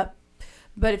grown-up.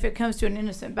 But if it comes to an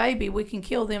innocent baby, we can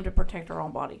kill them to protect our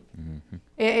own body. Mm-hmm.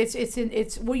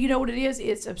 It's well, you know what it is?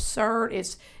 It's absurd.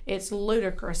 It's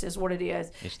ludicrous, is what it is.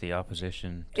 It's the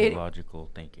opposition to logical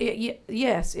thinking.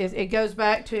 Yes, it goes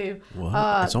back to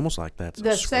it's almost like that's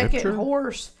the a scripture second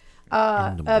horse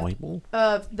in the Bible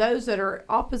of those that are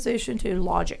opposition to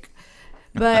logic.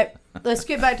 But let's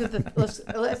get back to let's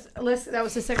that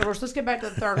was the second horse. Let's get back to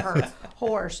the third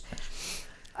horse.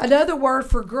 Another word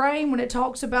for grain, when it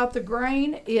talks about the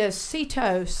grain, is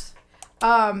cetos,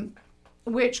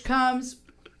 which comes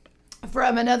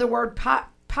from another word,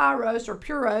 pyros or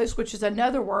puros, which is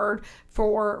another word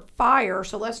for fire.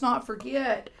 So let's not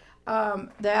forget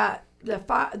that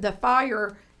the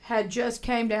fire had just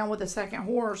came down with the second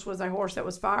horse, was a horse that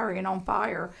was fiery and on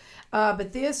fire.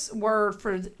 But this word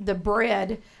for the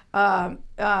bread,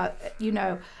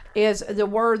 is the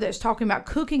word that's talking about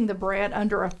cooking the bread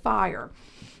under a fire.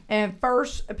 And 1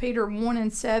 Peter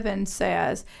 1:7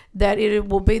 says that it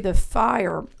will be the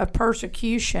fire of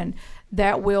persecution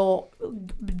that will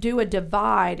do a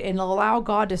divide and allow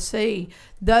God to see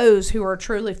those who are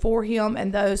truly for Him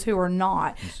and those who are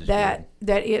not. That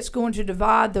it's going to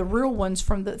divide the real ones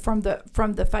from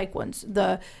the fake ones.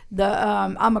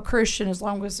 I'm a Christian as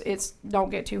long as it's don't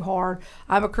get too hard.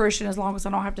 I'm a Christian as long as I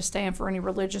don't have to stand for any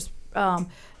religious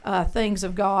things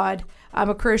of God. I'm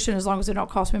a Christian as long as it don't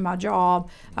cost me my job.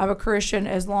 I'm a Christian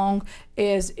as long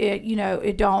as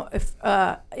it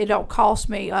don't cost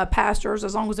me pastors,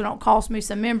 as long as it don't cost me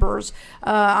some members.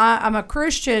 I'm a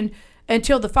Christian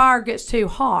until the fire gets too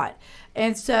hot.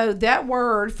 And so that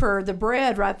word for the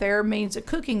bread right there means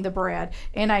cooking the bread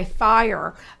in a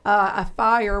fire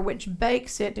which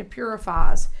bakes it to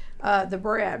purifies the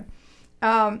bread.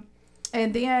 And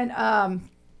then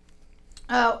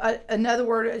another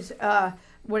word is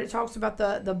when it talks about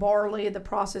the barley, the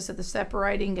process of the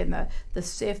separating and the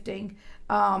sifting,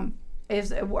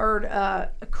 is a word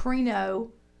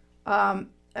krino,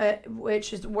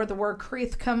 which is where the word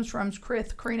krith comes from.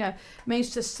 Krino means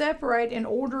to separate in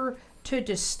order to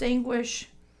distinguish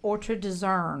or to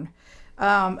discern.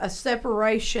 A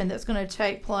separation that's going to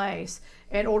take place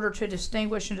in order to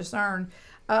distinguish and discern.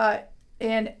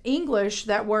 In English,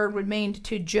 that word would mean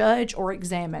to judge or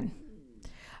examine.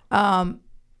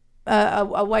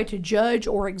 A way to judge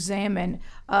or examine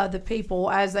the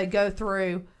people as they go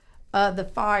through the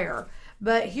fire.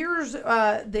 But here's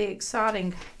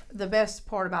the best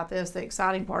part about this, the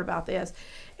exciting part about this,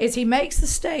 is he makes the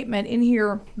statement in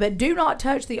here, but do not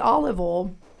touch the olive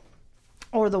oil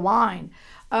or the wine.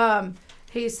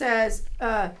 He says,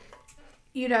 I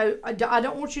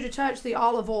don't want you to touch the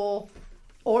olive oil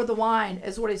or the wine,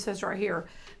 is what he says right here.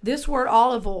 This word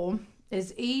olive oil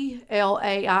is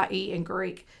Elaie in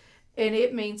Greek, and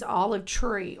it means olive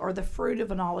tree or the fruit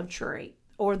of an olive tree,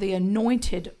 or the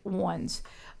anointed ones,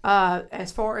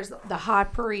 as far as the high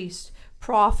priest,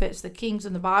 prophets, the kings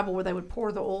in the Bible, where they would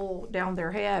pour the oil down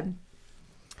their head.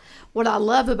 What I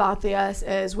love about this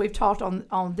is we've talked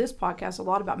on this podcast a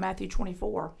lot about Matthew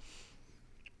 24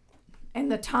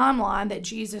 and the timeline that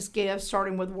Jesus gives,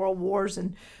 starting with world wars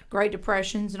and Great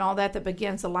Depressions and all that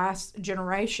begins the last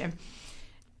generation.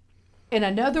 And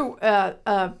another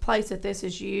place that this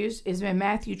is used is in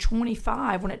Matthew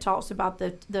 25 when it talks about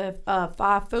the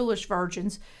 5 foolish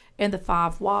virgins and the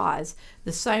 5 wise.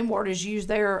 The same word is used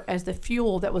there as the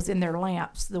fuel that was in their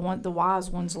lamps, the wise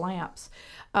ones' lamps.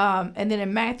 And then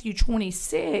in Matthew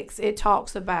 26, it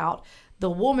talks about the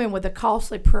woman with the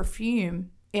costly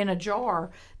perfume in a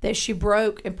jar that she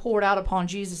broke and poured out upon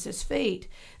Jesus' feet.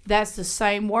 That's the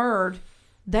same word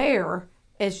there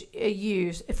as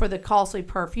used for the costly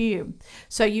perfume.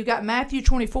 So you got Matthew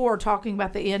 24 talking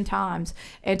about the end times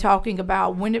and talking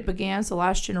about when it begins, the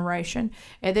last generation,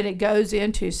 and then it goes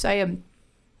into saying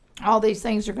all these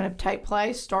things are going to take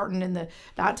place starting in the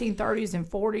 1930s and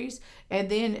 40s, and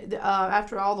then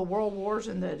after all the world wars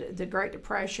and the Great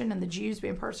Depression and the Jews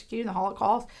being persecuted, the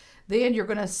Holocaust, then you're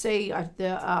going to see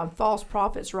the false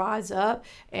prophets rise up,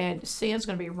 and sin's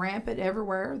going to be rampant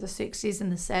everywhere, the 60s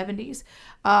and the 70s.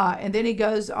 And then he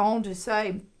goes on to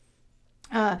say,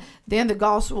 then the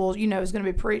gospel, is going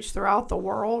to be preached throughout the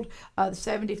world. The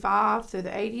 75 through the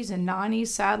 80s and 90s,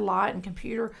 satellite and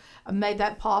computer made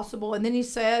that possible. And then he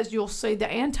says you'll see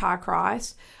the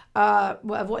Antichrist, of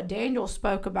what Daniel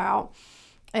spoke about.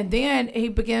 And then he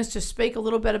begins to speak a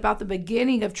little bit about the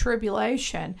beginning of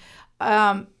tribulation.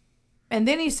 And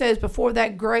then he says, before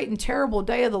that great and terrible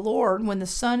day of the Lord, when the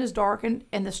sun is darkened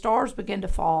and the stars begin to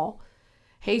fall,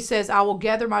 he says, I will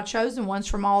gather my chosen ones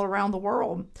from all around the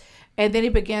world. And then he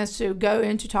begins to go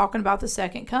into talking about the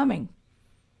second coming.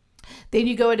 Then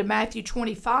you go into Matthew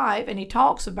 25, and he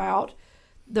talks about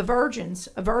the virgins.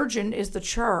 A virgin is the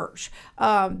church.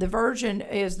 The virgin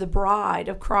is the bride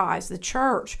of Christ, the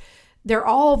church. They're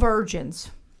all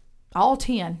virgins. All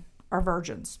 10 are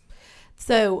virgins.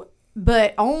 So,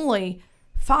 but only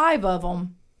 5 of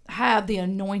them have the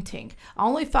anointing.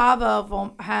 Only 5 of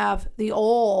them have the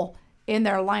oil in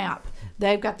their lamp.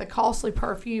 They've got the costly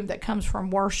perfume that comes from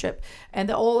worship and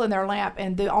the oil in their lamp.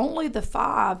 And only the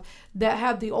 5 that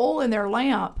have the oil in their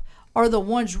lamp are the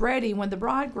ones ready when the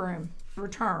bridegroom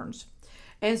returns.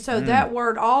 And so that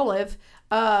word olive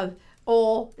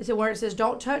oil, is where it says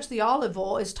don't touch the olive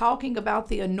oil, is talking about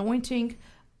the anointing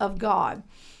of God.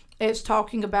 It's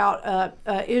talking about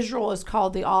Israel is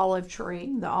called the olive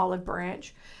tree, the olive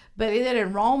branch. But then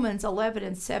in Romans 11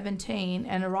 and 17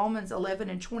 and in Romans 11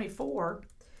 and 24,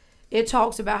 it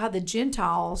talks about how the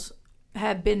Gentiles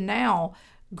have been now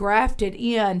grafted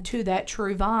into that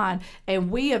true vine.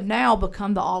 And we have now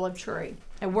become the olive tree.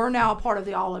 And we're now a part of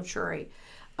the olive tree.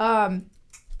 And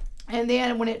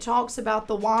then when it talks about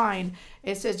the wine,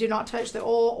 it says do not touch the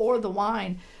oil or the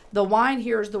wine. The wine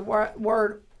here is the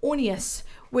word onius,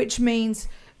 which means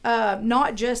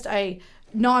not just a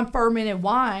non-fermented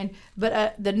wine,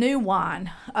 but the new wine,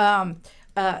 wine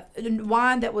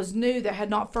that was new, that had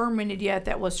not fermented yet,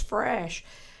 that was fresh.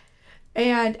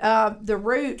 And the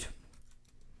root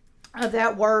of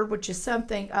that word, which is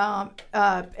something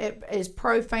it is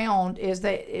profound, is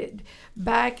that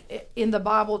back in the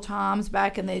Bible times,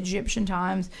 back in the Egyptian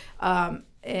times,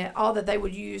 all that they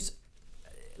would use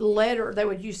they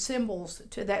would use symbols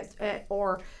to that,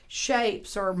 or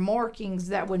shapes or markings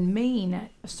that would mean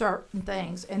certain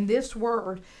things. And this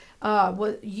word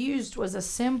was a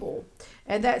symbol,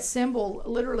 and that symbol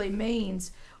literally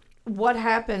means what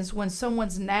happens when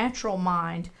someone's natural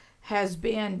mind has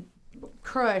been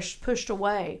crushed, pushed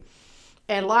away,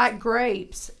 and like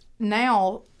grapes,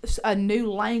 now a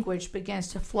new language begins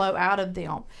to flow out of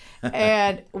them.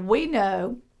 And we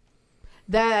know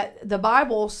that the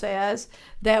Bible says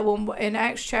that when in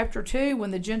Acts chapter 2,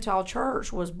 when the Gentile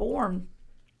church was born,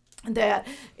 that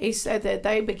he said that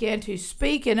they began to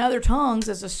speak in other tongues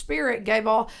as the Spirit gave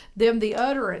all them the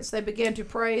utterance. They began to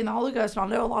pray in the Holy Ghost. And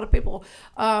I know a lot of people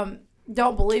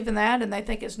don't believe in that, and they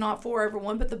think it's not for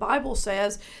everyone, but the Bible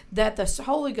says that the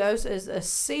Holy Ghost is a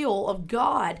seal of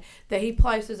God that he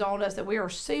places on us, that we are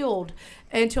sealed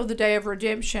until the day of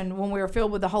redemption when we are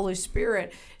filled with the Holy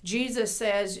Spirit. Jesus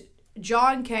says,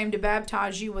 John came to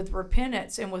baptize you with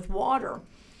repentance and with water,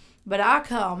 but I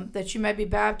come that you may be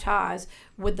baptized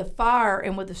with the fire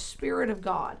and with the Spirit of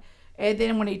God. And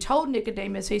then when he told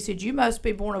Nicodemus, he said, you must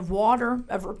be born of water,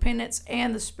 of repentance,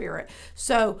 and the Spirit.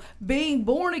 So being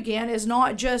born again is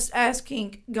not just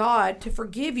asking God to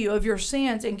forgive you of your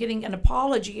sins and getting an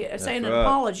apology, saying an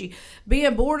apology.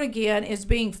 Being born again is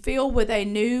being filled with a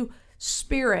new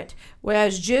spirit.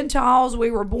 Whereas Gentiles,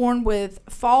 we were born with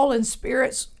fallen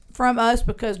spirits from us,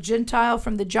 because Gentile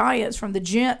from the giants, from the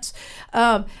gents.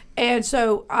 And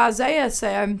so Isaiah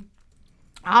said,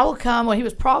 I will come, when he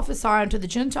was prophesying to the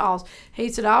Gentiles, he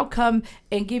said, I'll come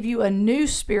and give you a new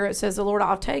spirit, says the Lord.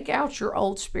 I'll take out your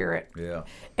old spirit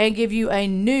and give you a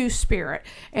new spirit.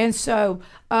 And so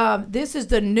this is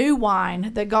the new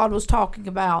wine that God was talking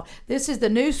about. This is the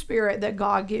new spirit that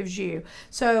God gives you.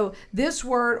 So this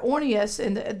word, onias,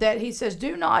 and that he says,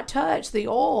 do not touch the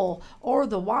oil or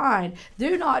the wine.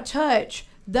 Do not touch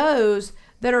those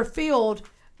that are filled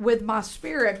with my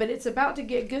spirit. But it's about to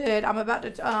get good. I'm about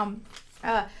to...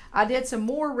 I did some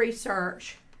more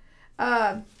research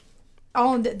on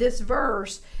this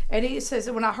verse, and he says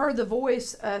that when I heard the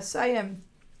voice saying,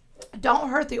 don't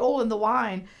hurt the oil and the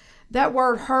wine, that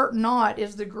word hurt not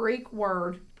is the Greek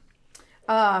word,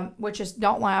 which is,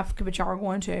 don't laugh, but y'all are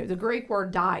going to, the Greek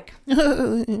word dike,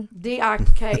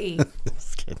 D-I-K-E,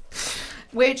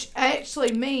 which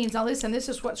actually means, now listen, this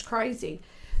is what's crazy,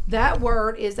 that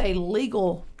word is a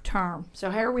legal term.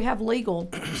 So here we have legal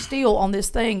still on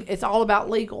this thing. It's all about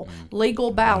legal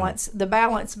balance, the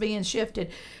balance being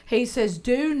shifted. He says,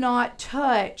 do not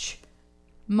touch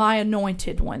my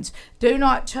anointed ones. Do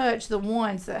not touch the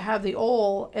ones that have the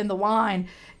oil and the wine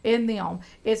in them.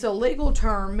 It's a legal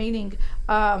term meaning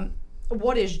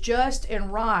what is just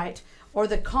and right, or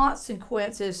the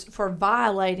consequences for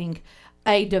violating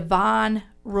a divine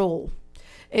rule.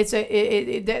 It's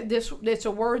a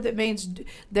word that means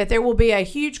that there will be a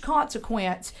huge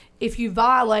consequence if you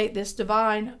violate this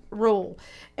divine rule.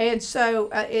 And so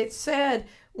it said,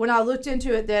 when I looked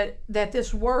into it, that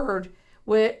this word,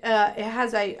 it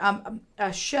has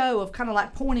a show of kind of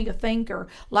like pointing a finger,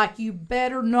 like you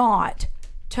better not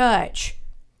touch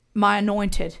my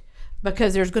anointed,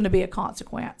 because there's going to be a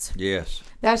consequence. Yes.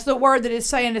 That's the word that it's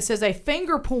saying. It says a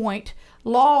finger point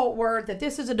law word, that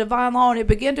this is a divine law. And it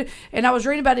began to, and I was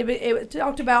reading about it, it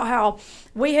talked about how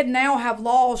we now have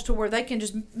laws to where they can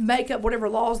just make up whatever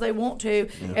laws they want to,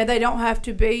 and they don't have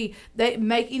to they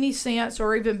make any sense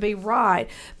or even be right.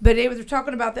 But it was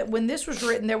talking about that when this was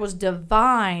written, there was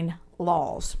divine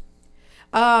laws.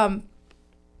 Oh,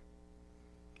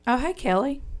 hey,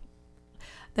 Kelly.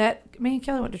 That me and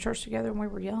Kelly went to church together when we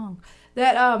were young.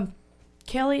 That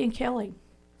Kelly and Kelly.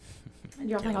 And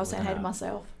y'all think I was saying hey to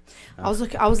myself? I was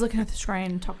looking at the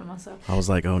screen and talking to myself. I was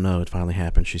like, oh no, it finally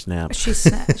happened. She snapped. She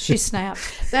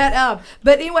snapped. That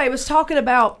but anyway, it was talking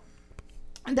about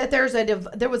that there's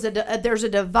a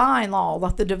divine law,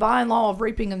 like the divine law of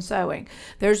reaping and sowing.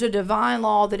 There's a divine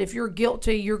law that if you're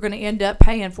guilty, you're going to end up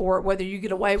paying for it, whether you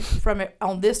get away from it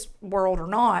on this world or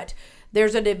not.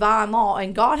 There's a divine law,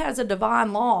 and God has a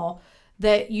divine law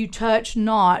that you touch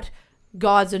not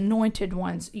God's anointed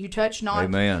ones. You touch not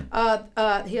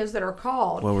his that are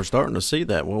called. Well, we're starting to see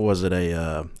that. What was it,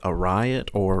 a riot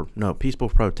or no, peaceful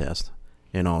protest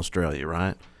in Australia,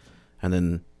 right? And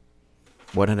then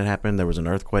what had happened? There was an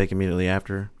earthquake immediately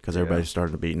after, because everybody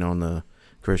started beating on the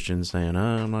Christians, saying,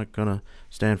 I'm not going to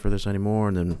stand for this anymore.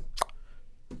 And then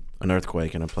an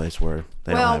earthquake in a place where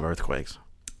they don't have earthquakes.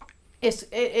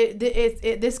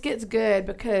 This gets good,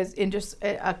 because in just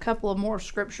a couple of more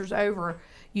scriptures over,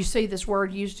 you see this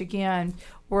word used again,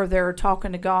 where they're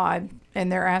talking to God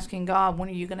and they're asking God, when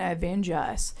are you going to avenge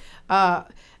us?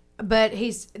 But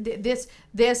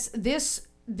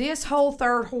this whole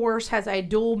third horse has a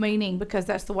dual meaning, because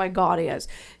that's the way God is.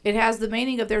 It has the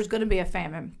meaning of there's going to be a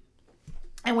famine.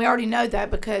 And we already know that,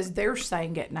 because they're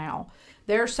saying it now.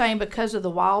 They're saying because of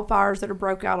the wildfires that are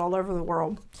broke out all over the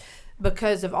world,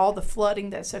 because of all the flooding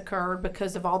that's occurred,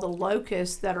 because of all the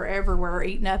locusts that are everywhere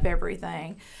eating up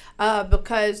everything,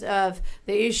 because of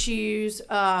the issues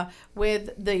with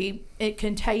the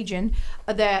contagion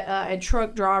that and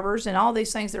truck drivers and all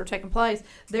these things that are taking place.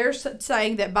 They're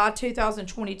saying that by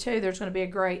 2022 there's going to be a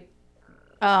great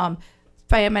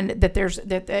famine, that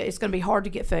it's going to be hard to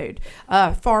get food.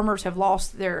 Farmers have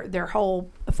lost their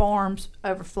whole farms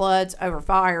over floods, over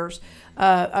fires,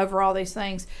 over all these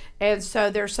things. And so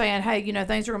they're saying, hey,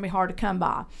 things are going to be hard to come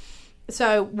by.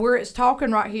 So where it's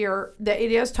talking right here, that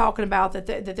it is talking about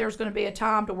that there's going to be a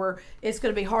time to where it's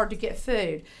going to be hard to get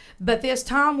food. But this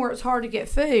time where it's hard to get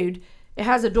food, it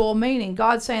has a dual meaning.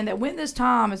 God's saying that when this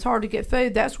time is hard to get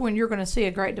food, that's when you're going to see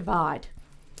a great divide.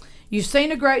 You've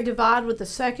seen a great divide with the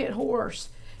second horse.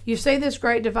 You see this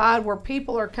great divide where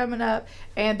people are coming up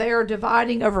and they are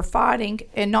dividing over fighting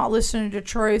and not listening to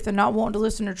truth and not wanting to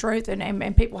listen to truth,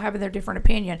 and people having their different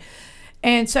opinion.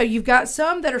 And so you've got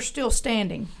some that are still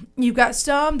standing. You've got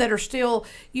some that are still,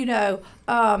 saying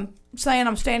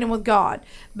I'm standing with God.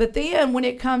 But then when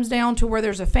it comes down to where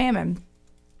there's a famine,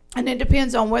 and it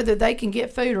depends on whether they can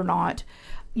get food or not,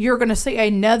 you're going to see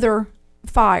another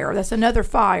fire. That's another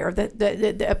fire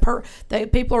that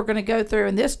people are going to go through,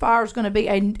 and this fire is going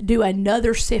to do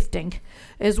another sifting,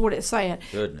 is what it's saying.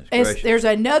 Goodness gracious. There's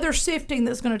another sifting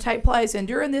that's going to take place, and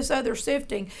during this other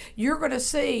sifting, you're going to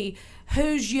see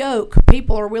whose yoke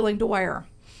people are willing to wear.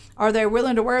 Are they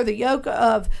willing to wear the yoke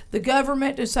of the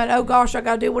government and say, oh gosh, I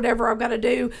got to do whatever I've got to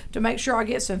do to make sure I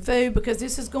get some food, because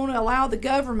this is going to allow the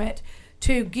government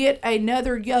to get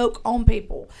another yoke on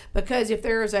people. Because if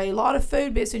there is a lot of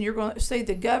food missing, you're going to see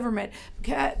the government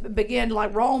begin,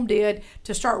 like Rome did,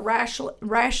 to start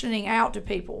rationing out to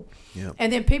people. Yep.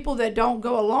 And then people that don't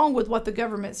go along with what the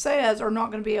government says are not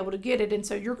going to be able to get it. And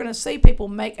so you're going to see people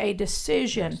make a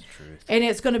decision. And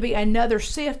it's going to be another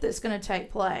sift that's going to take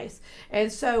place.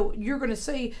 And so you're going to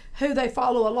see who they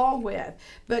follow along with.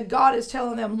 But God is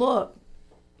telling them, look,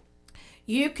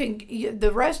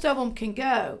 the rest of them can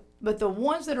go. But the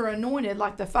ones that are anointed,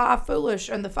 like the 5 foolish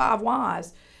and the 5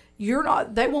 wise,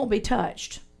 they won't be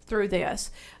touched through this.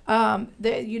 They're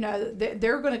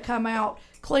going to come out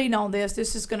clean on this.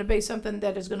 This is going to be something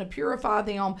that is going to purify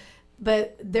them,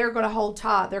 but they're going to hold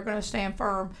tight. They're going to stand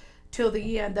firm till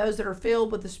the end. Those that are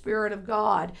filled with the Spirit of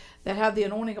God, that have the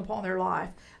anointing upon their life.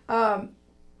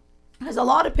 Because a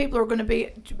lot of people are going to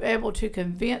be able to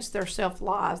convince themselves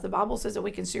lies. The Bible says that we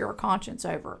can sear our conscience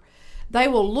over. They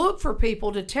will look for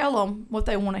people to tell them what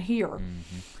they want to hear.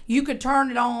 Mm-hmm. You could turn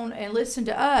it on and listen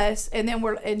to us, and then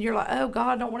you're like, oh God,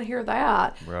 I don't want to hear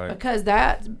that, right? Because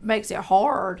that makes it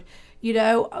hard,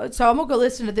 So I'm gonna go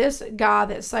listen to this guy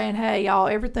that's saying, hey y'all,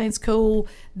 everything's cool.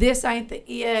 This ain't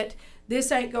it.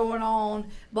 This ain't going on.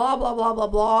 Blah blah blah blah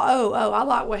blah. Oh, I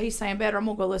like what he's saying better. I'm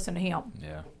gonna go listen to him.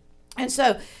 Yeah. And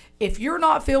so, if you're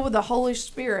not filled with the Holy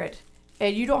Spirit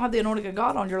and you don't have the anointing of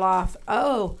God on your life,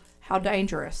 oh, how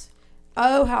dangerous.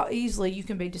 Oh, how easily you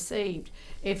can be deceived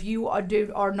if you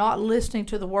are not listening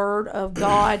to the Word of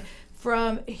God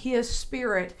from His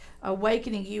Spirit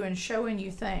awakening you and showing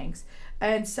you things.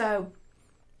 And so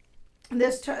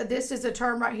this is a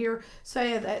term right here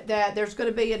saying that there's going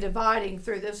to be a dividing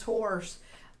through this horse.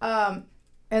 And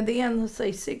then, let's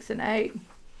see, 6 and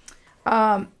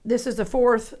 8. This is the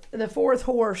fourth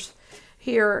horse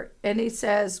here, and he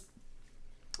says,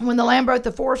 when the Lamb broke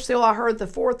the fourth seal, I heard the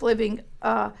fourth living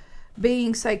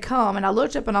being say, come. And I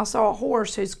looked up and I saw a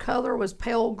horse whose color was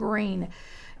pale green.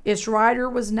 Its rider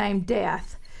was named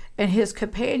Death, and his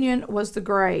companion was the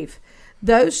grave.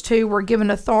 Those two were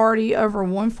given authority over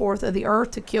 1/4 of the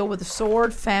earth to kill with the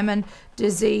sword, famine,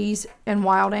 disease, and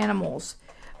wild animals.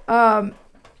 And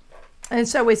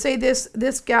so we see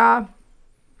this guy.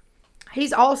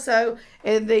 He's also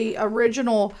in the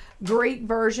original Greek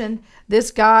version.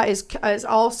 This guy is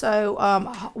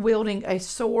also wielding a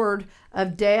sword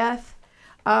of death.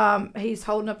 He's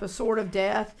holding up a sword of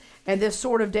death, and this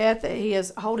sword of death that he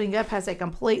is holding up has a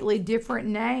completely different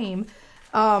name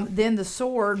than the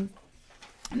sword,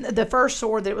 the first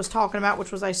sword that it was talking about,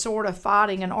 which was a sword of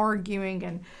fighting and arguing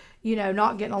and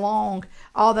not getting along,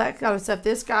 all that kind of stuff.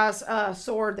 This guy's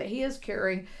sword that he is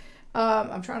carrying.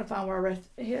 I'm trying to find where I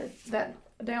read that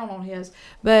down on his,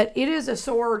 but it is a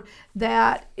sword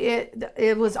that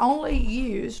it was only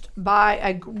used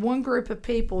by one group of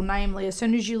people. Namely, as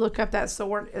soon as you look up that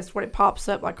sword, it's what it pops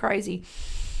up like crazy.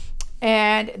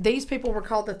 And these people were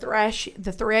called the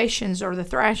Thracians, or the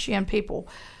Thracian people.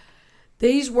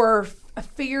 These were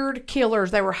feared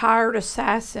killers. They were hired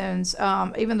assassins.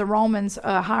 Even the Romans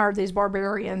hired these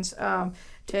barbarians to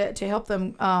help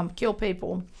them kill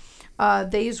people.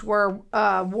 These were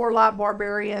warlike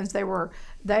barbarians. They were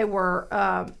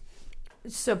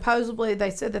supposedly, they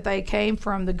said that they came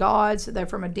from the gods. They're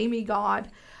from a demigod.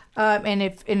 And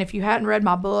if you hadn't read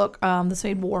my book, The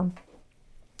Seed War,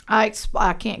 I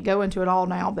can't go into it all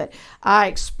now, but I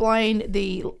explained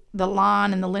the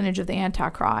line and the lineage of the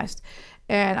Antichrist.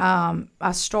 And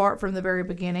I start from the very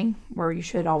beginning, where you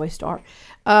should always start,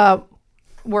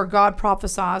 where God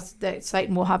prophesies that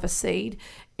Satan will have a seed.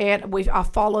 And I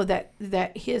follow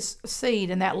that his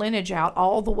seed and that lineage out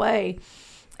all the way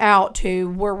out to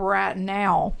where we're at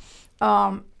now.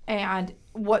 And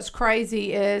what's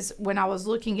crazy is when I was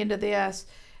looking into this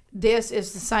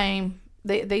is the same.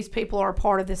 These people are a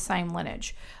part of the same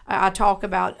lineage. I talk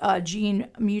about gene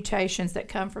mutations that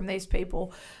come from these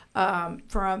people.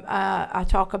 I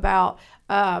talk about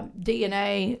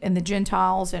DNA and the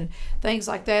Gentiles and things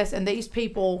like this, and these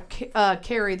people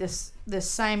carry this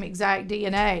same exact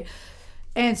DNA.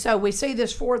 And so we see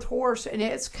this fourth horse, and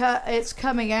it's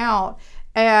coming out,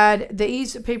 and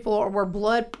these people were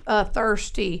blood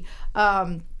thirsty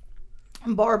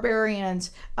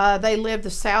barbarians. They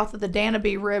lived south of the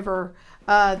Danube River.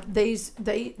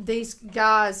 These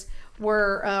guys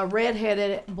were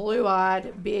redheaded,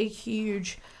 blue-eyed, big,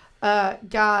 huge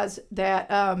guys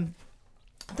that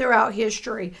throughout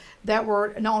history that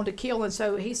were known to kill. And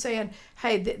so he's saying,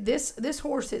 hey, this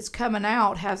horse that's coming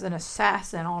out has an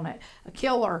assassin on it, a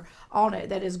killer on it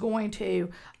that is going to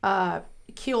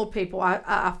kill people.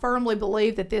 I firmly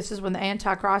believe that this is when the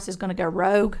Antichrist is going to go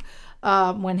rogue,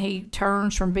 when he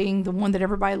turns from being the one that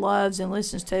everybody loves and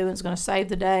listens to and is going to save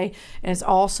the day, and it's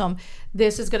awesome.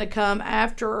 This is going to come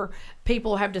after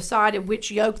people have decided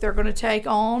which yoke they're going to take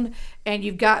on, and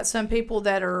you've got some people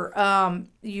that are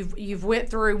you've went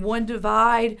through one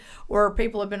divide where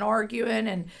people have been arguing,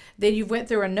 and then you've went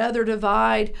through another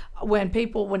divide when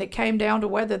it came down to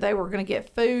whether they were going to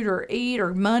get food or eat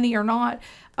or money or not,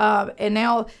 and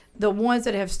now the ones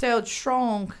that have stayed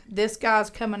strong, this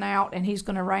guy's coming out and he's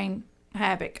going to rain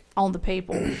havoc on the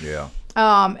people. Yeah.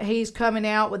 He's coming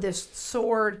out with this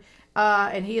sword,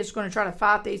 and he is going to try to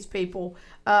fight these people.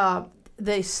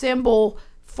 The symbol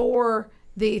for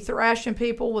the Thracian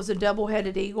people was a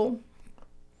double-headed eagle,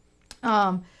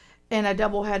 and a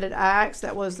double-headed axe.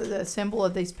 That was the symbol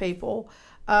of these people.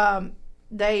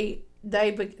 These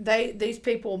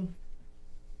people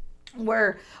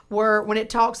were when it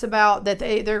talks about that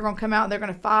they're going to come out and they're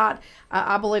going to fight.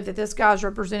 I believe that this guy's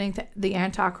representing the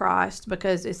Antichrist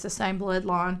because it's the same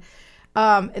bloodline.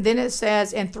 And then it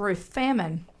says, and through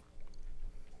famine,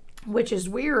 which is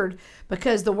weird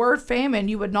because the word famine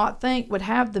you would not think would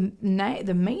have the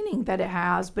meaning that it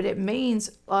has, but it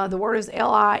means the word is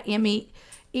Limen,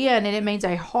 and it means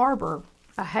a harbor,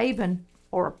 a haven,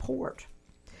 or a port.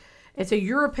 It's a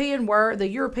European word. The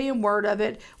European word of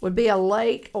it would be a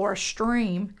lake or a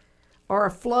stream or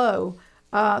a flow,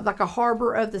 like a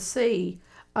harbor of the sea,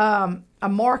 a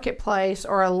marketplace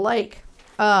or a lake.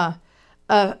 So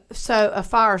a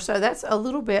fire. So that's a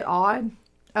little bit odd.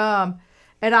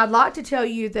 And I'd like to tell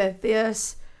you that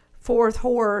this fourth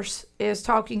horse is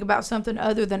talking about something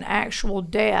other than actual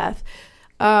death,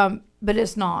 but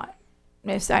it's not.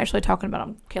 It's actually talking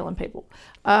about killing people.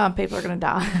 People are going to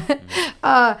die.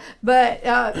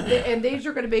 And these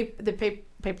are going to be, the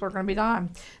people are going to be dying.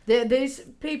 These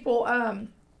people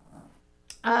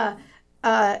had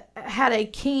a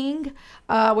king,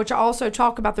 which I also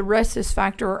talk about the rhesus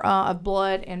factor of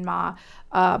blood in my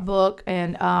book,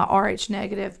 and Rh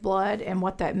negative blood and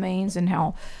what that means, and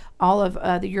how all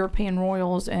of the European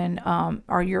royals and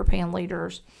our European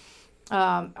leaders,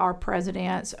 our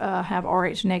presidents have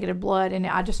Rh negative blood. And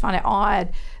I just find it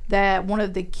odd that one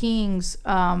of the kings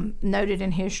noted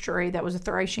in history that was a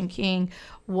Thracian king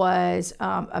was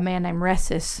a man named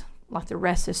Rhesus, like the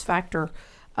rhesus factor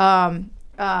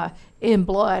in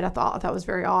blood. I thought that was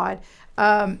very odd.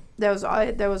 There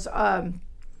was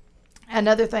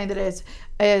another thing that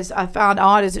is I found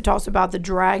odd is it talks about the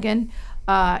dragon,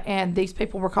 and these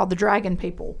people were called the dragon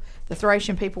people. The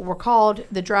Thracian people were called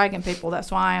the dragon people.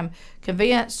 That's why I am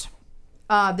convinced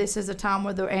this is a time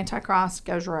where the Antichrist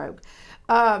goes rogue.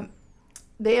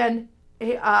 Then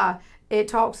it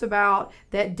talks about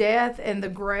that death and the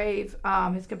grave.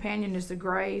 His companion is the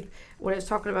grave. When it's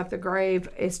talking about the grave,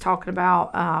 it's talking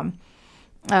about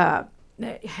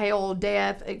hell,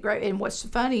 death, and what's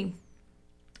funny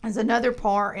is another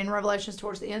part in Revelations,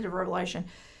 towards the end of Revelation,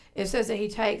 it says that he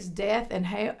takes death and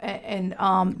hell and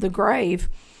the grave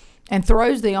and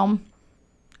throws them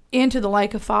into the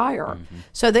lake of fire. Mm-hmm.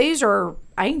 So these are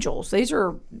angels. These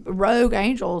are rogue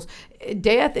angels.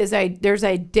 There's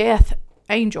a death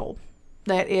angel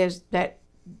that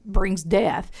brings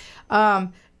death.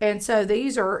 And so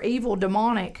these are evil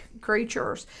demonic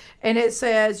creatures. And it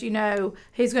says,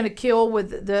 he's going to kill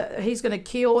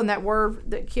and that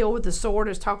word that kill with the sword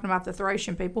is talking about the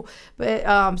Thracian people. But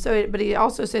but he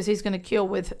also says he's going to kill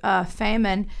with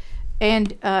famine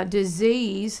and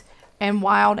disease and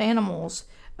wild animals.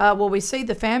 We see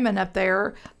the famine up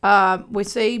there. We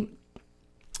see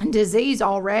disease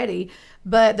already,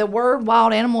 but the word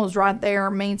wild animals right there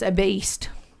means a beast.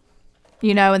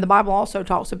 And the Bible also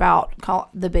talks about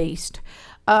the beast.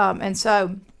 And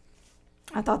so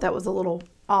I thought that was a little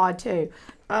odd too.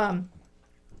 And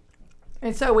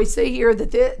so we see here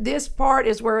that this part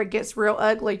is where it gets real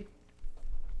ugly.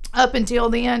 Up until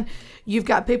then, you've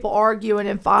got people arguing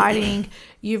and fighting.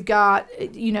 You've got,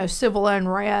 civil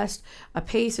unrest. A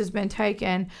peace has been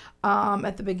taken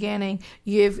at the beginning.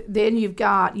 You've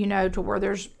got, to where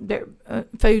there's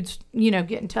food's,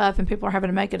 getting tough and people are having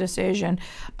to make a decision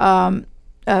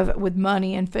with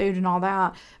money and food and all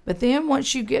that. But then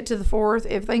once you get to the fourth,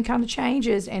 everything kind of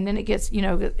changes, and then it gets,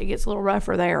 it gets a little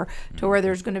rougher there, to where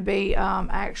there's going to be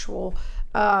actual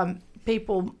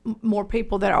more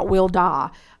people that will die.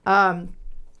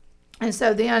 And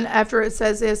so then after it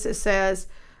says this, it says,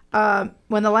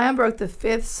 when the Lamb broke the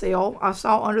fifth seal, I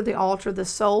saw under the altar the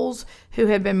souls who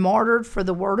had been martyred for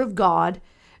the word of God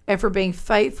and for being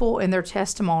faithful in their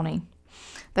testimony.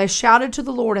 They shouted to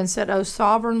the Lord and said, O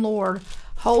sovereign Lord,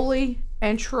 holy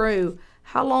and true,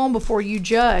 how long before you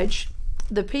judge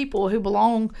the people who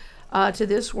belong to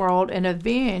this world and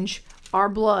avenge our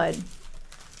blood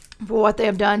for what they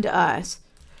have done to us?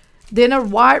 Then a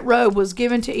white robe was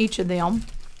given to each of them,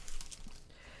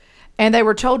 and they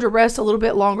were told to rest a little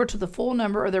bit longer till the full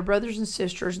number of their brothers and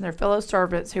sisters and their fellow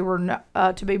servants who were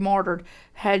to be martyred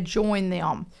had joined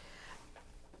them.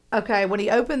 Okay, when he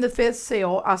opened the fifth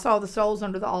seal, I saw the souls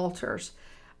under the altars.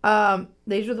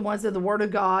 These are the ones of the word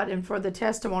of God and for the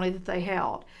testimony that they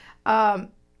held. And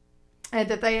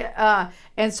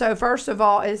so first of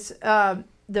all, it's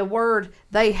the word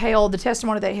they held, the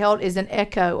testimony they held is an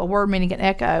echo, a word meaning an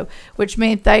echo, which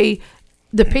meant the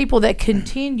people that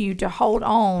continue to hold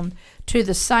on to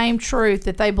the same truth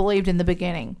that they believed in the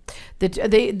beginning. They're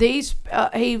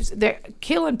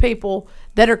killing people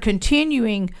that are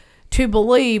continuing to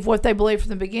believe what they believed from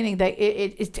the beginning.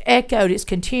 It's echoed, it's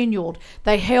continued.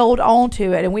 They held on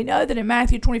to it. And we know that in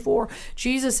Matthew 24,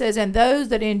 Jesus says, and those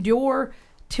that endure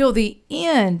till the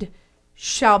end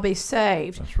shall be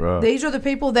saved. That's right. These are the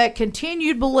people that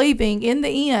continued believing in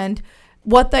the end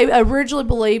what they originally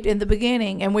believed in the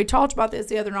beginning. And we talked about this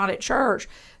the other night at church,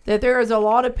 that there is a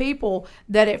lot of people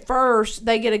that at first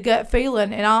they get a gut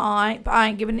feeling, and I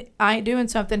ain't doing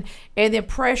something, and then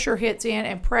pressure hits in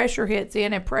and pressure hits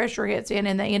in and pressure hits in,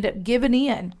 and they end up giving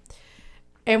in.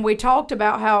 And we talked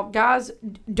about how, guys,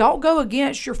 don't go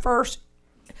against your first,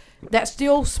 that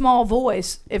still small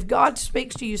voice. If God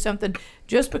speaks to you something,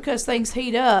 just because things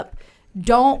heat up,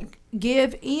 don't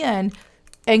give in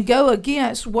and go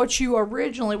against what you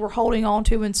originally were holding on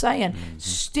to and saying. Mm-hmm.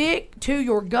 Stick to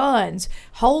your guns.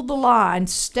 Hold the line.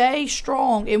 Stay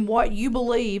strong in what you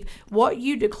believe, what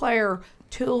you declare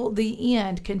till the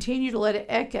end. Continue to let it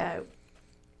echo.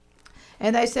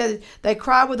 And they said, they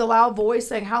cried with a loud voice,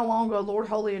 saying, how long, O Lord,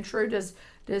 holy and true,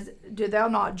 do thou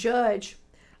not judge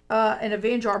and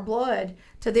avenge our blood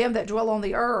to them that dwell on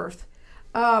the earth?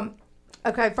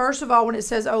 Okay, first of all, when it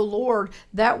says, "O Lord,"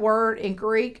 that word in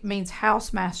Greek means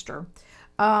housemaster,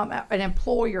 an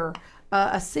employer,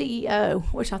 a CEO,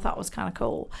 which I thought was kind of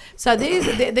cool. So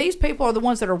these people are the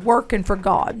ones that are working for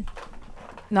God.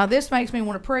 Now, this makes me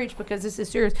want to preach because this is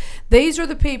serious. These are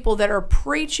the people that are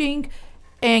preaching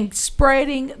and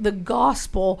spreading the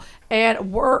gospel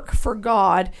and work for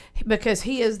God because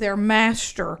He is their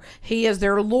master. He is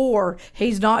their Lord.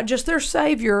 He's not just their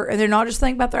Savior, and they're not just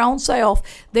thinking about their own self.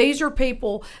 These are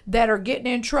people that are getting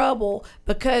in trouble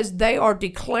because they are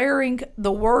declaring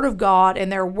the Word of God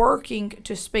and they're working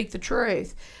to speak the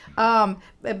truth. They're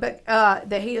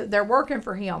working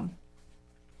for Him.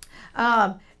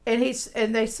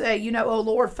 And they say, you know, "O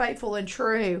Lord, faithful and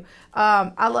true."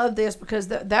 I love this because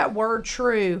that word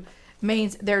 "true"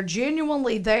 means they're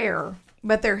genuinely there,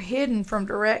 but they're hidden from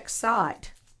direct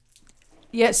sight,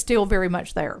 yet still very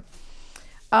much there.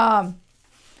 And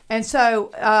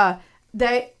so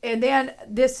then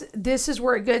this is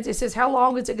where it goes. It says, how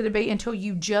long is it going to be until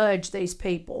you judge these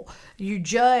people? You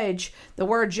judge. The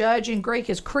word "judge" in Greek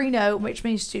is krino, which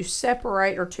means to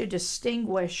separate or to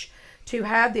distinguish, to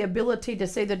have the ability to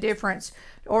see the difference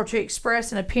or to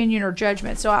express an opinion or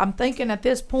judgment. So I'm thinking at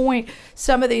this point,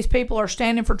 some of these people are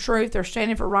standing for truth, they're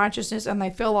standing for righteousness, and they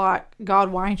feel like,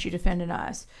 God, why aren't you defending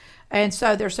us? And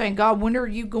so they're saying, God, when are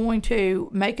you going to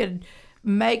when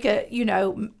are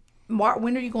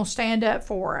you going to stand up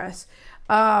for us?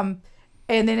 And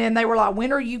then they were like,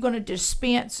 when are you going to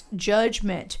dispense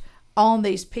judgment on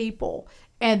these people?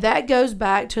 And that goes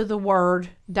back to the word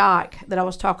 "dike" that I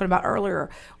was talking about earlier,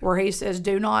 where He says,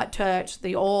 do not touch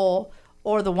the oil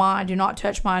or the wine, do not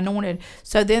touch my anointed.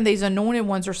 So then these anointed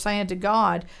ones are saying to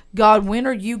God, God, when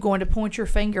are you going to point your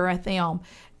finger at them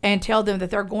and tell them that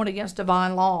they're going against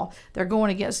divine law? They're going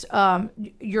against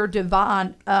your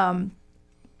divine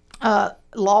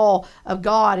law of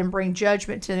God and bring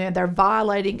judgment to them. They're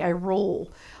violating a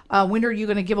rule. When are you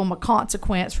going to give them a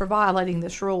consequence for violating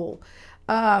this rule?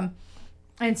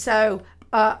 And so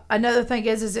another thing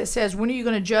is it says, when are you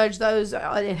going to judge those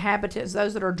inhabitants,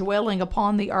 those that are dwelling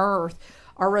upon the earth,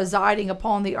 are residing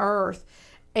upon the earth?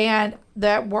 And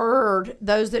that word,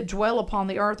 those that dwell upon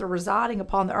the earth or residing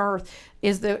upon the earth,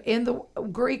 in the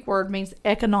Greek word means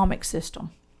economic system.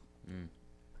 Mm.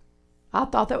 I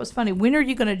thought that was funny. When are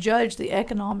you going to judge the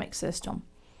economic system?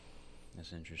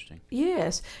 That's interesting.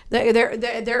 Yes,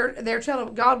 they're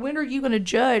telling God, when are you going to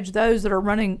judge those that are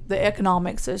running the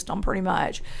economic system? Pretty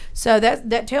much. So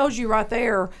that tells you right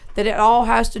there that it all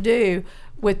has to do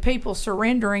with people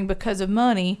surrendering because of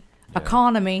money,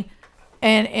 economy,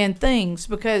 and things,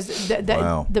 because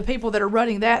the people that are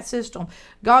running that system.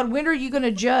 God, when are you going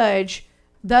to judge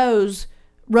those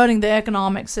running the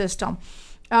economic system?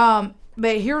 But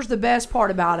here's the best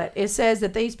part about it. It says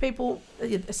that these people,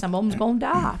 some of them's going to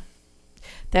die.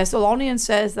 Thessalonians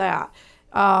says that.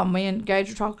 Me and Gage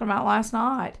were talking about last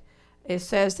night. It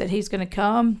says that he's going to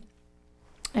come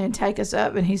and take us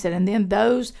up. And he said, and then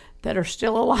those that are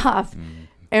still alive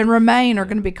and remain are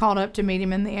going to be caught up to meet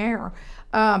him in the air.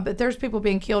 But there's people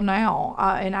being killed now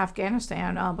in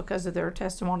Afghanistan because of their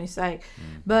testimony's sake.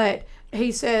 But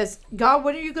he says, God,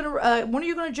 when are you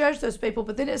going to judge those people?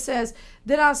 But then it says,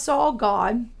 then I saw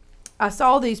God. I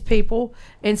saw these people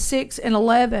in 6 and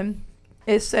 11.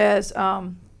 It says,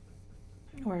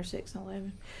 where's 6 and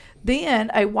 11? Then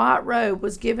a white robe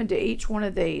was given to each one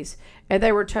of these, and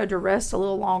they were told to rest a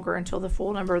little longer until the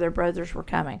full number of their brothers were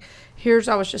coming.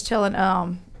 I was just telling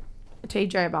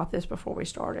TJ about this before we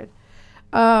started.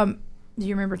 Do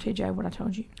you remember, TJ, what I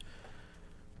told you?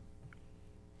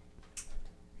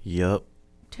 Yup.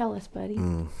 Tell us, buddy.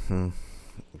 Mm-hmm.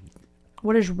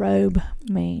 What does robe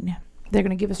mean? They're going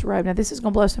to give us a robe. Now, this is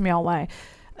going to blow some of y'all away.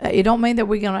 It don't mean that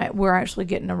we're actually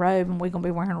getting a robe and we're going to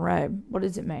be wearing a robe. What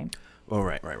does it mean? Oh,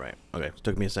 right. Okay, it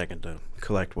took me a second to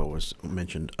collect what was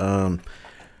mentioned.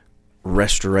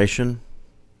 Restoration.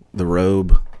 The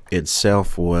robe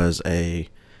itself was a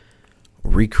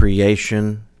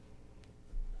recreation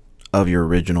of your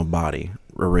original body,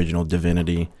 original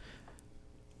divinity,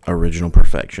 original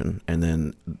perfection. And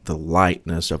then the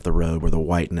lightness of the robe, or the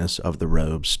whiteness of the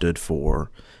robe, stood for,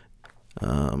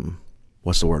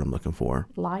 what's the word I'm looking for?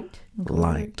 Light.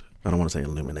 Light. I don't want to say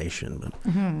illumination, but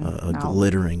a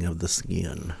glittering of the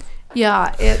skin.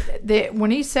 Yeah,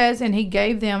 when he says, and he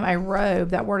gave them a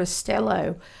robe, that word is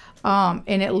stello,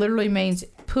 and it literally means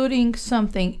putting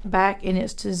something back in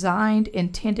its designed,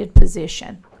 intended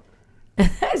position.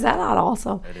 Is that not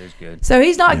awesome? That is good. So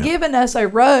he's not giving us a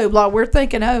robe like we're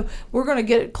thinking, oh, we're going to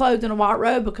get clothed in a white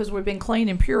robe because we've been clean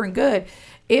and pure and good.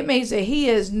 It means that he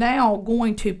is now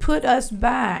going to put us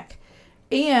back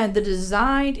in the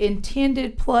designed,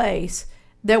 intended place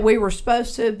that we were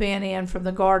supposed to have been in from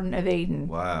the Garden of Eden.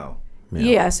 Wow. Yeah.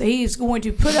 Yes, he's going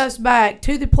to put us back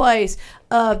to the place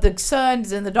of the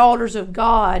sons and the daughters of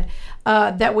God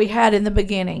that we had in the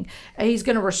beginning. He's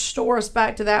going to restore us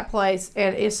back to that place,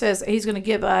 and it says he's going to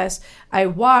give us a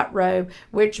white robe,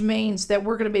 which means that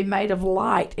we're going to be made of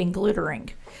light and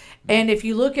glittering. And if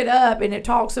you look it up, and it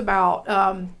talks about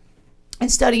and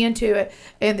study into it,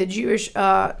 and the Jewish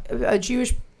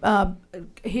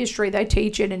history, they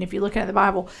teach it, and if you look at the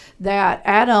Bible, that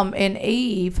Adam and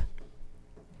Eve,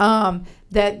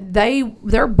 that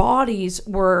their bodies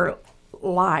were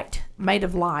light, made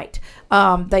of light.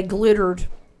 They glittered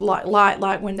like light,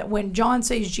 like when John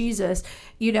sees Jesus,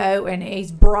 and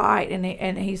he's bright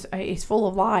and he's full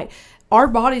of light. Our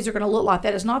bodies are going to look like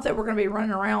that. It's not that we're going to be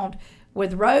running around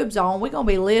with robes on. We're going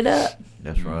to be lit up.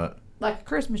 That's right. Like a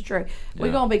Christmas tree.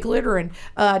 We're going to be glittering,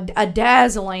 a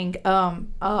dazzling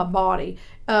body.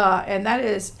 And that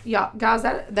is, guys,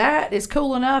 that is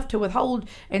cool enough to withhold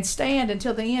and stand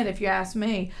until the end, if you ask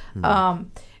me.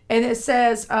 And it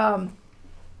says, at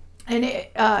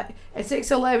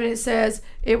 6:11, it says,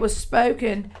 it was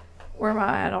spoken, where am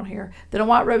I at on here? That a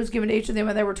white robe was given to each of them,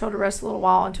 and they were told to rest a little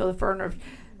while until the further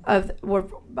of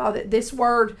this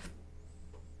word,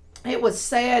 it was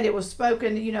said, it was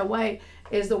spoken,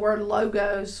 is the word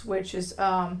logos, which is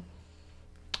an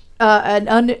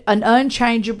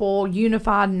unchangeable,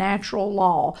 unified, natural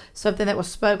law. Something that was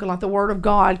spoken, like the word of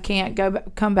God can't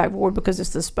come back void because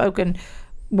it's the spoken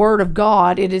word of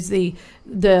God. It is the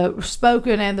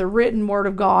spoken and the written word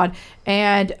of God,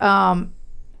 and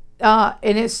then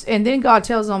God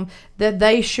tells them that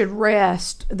they should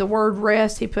rest. The word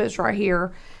rest he puts right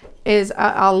here is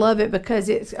I love it because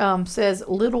it says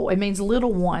little. It means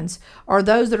little ones, or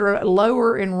those that are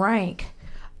lower in rank,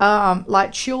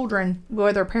 like children,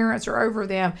 where their parents are over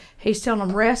them. He's telling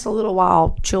them, rest a little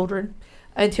while, children,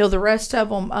 until the rest of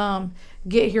them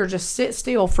get here. Just sit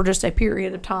still for just a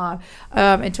period of time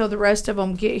until the rest of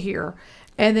them get here.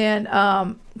 And then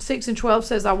 6 and 12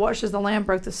 says, I watched as the Lamb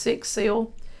broke the sixth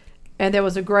seal, and there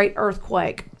was a great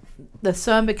earthquake. The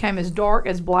sun became as dark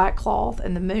as black cloth,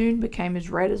 and the moon became as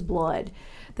red as blood.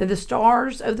 Then the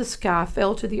stars of the sky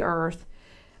fell to the earth,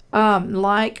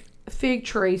 like fig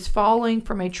trees falling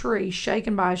from a tree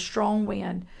shaken by a strong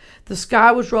wind. The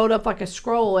sky was rolled up like a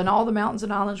scroll, and all the mountains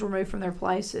and islands were moved from their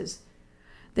places.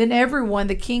 Then everyone,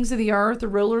 the kings of the earth, the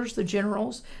rulers, the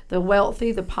generals, the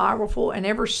wealthy, the powerful, and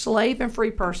every slave and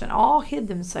free person, all hid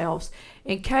themselves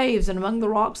in caves and among the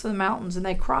rocks of the mountains. And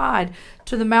they cried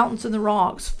to the mountains and the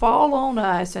rocks, fall on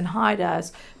us and hide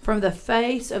us from the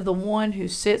face of the one who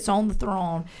sits on the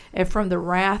throne and from the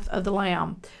wrath of the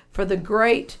Lamb. For the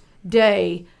great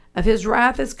day of his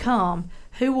wrath has come.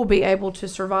 Who will be able to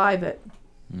survive it?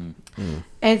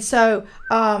 And so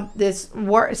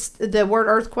the word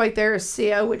earthquake there is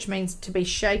seo, which means to be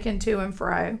shaken to and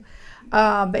fro.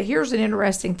 But here's an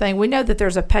interesting thing. We know that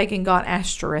there's a pagan god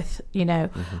Ashtoreth,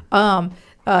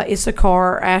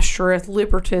 Issachar, Ashtoreth,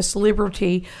 Libertas,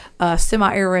 Liberty,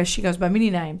 Semi-Eris. She goes by many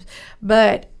names.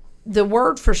 But the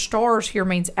word for stars here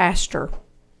means aster,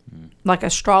 like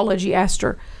astrology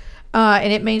aster.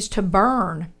 And it means to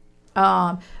burn.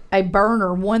 A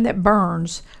burner, one that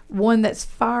burns, one that's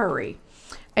fiery.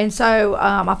 And so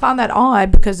I find that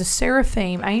odd because the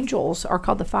seraphim angels are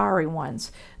called the fiery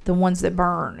ones, the ones that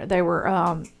burn. They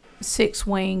were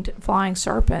six-winged flying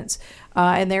serpents,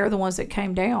 and they're the ones that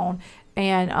came down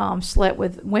and slept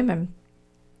with women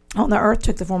on the earth,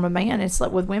 took the form of man and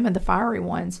slept with women, the fiery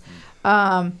ones.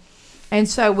 And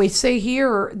so we see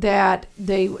here that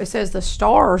it says the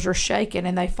stars are shaken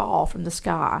and they fall from the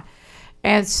sky.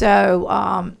 And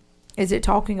so is it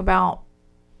talking about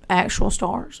actual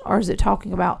stars, or is it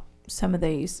talking about some of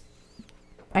these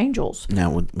angels?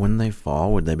 Now, when they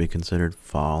fall, would they be considered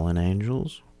fallen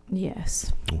angels?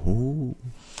 Yes. Ooh.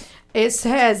 It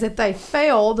says that they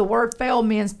fell. The word fell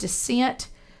means descent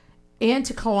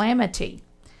into calamity.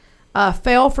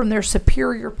 Fell from their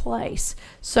superior place.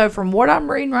 So from what I'm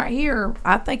reading right here,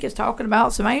 I think it's talking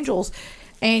about some angels.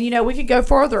 And, we could go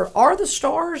further. Are the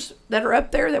stars that are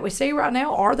up there that we see right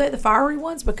now, are they the fiery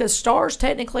ones? Because stars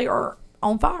technically are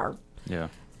on fire. Yeah.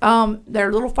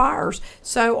 They're little fires.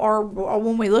 So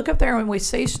when we look up there and we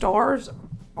see stars,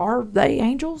 are they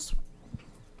angels?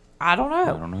 I don't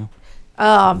know.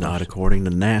 Not according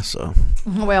to NASA.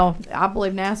 Well, I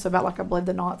believe NASA about like I believe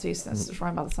the Nazis. That's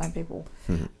run by the same people.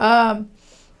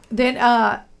 Then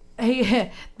that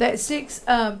 6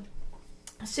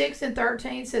 and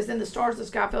 13 says, then the stars of the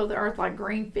sky fell to the earth like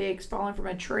green figs falling from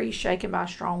a tree shaken by a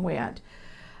strong wind.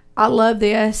 I love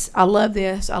this. I love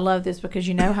this because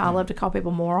you know how I love to call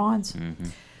people morons. Mm-hmm.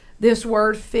 This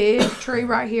word fig tree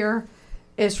right here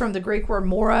is from the Greek word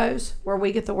moros, where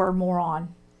we get the word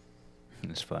moron.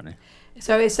 It's funny.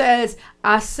 So it says,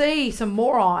 I see some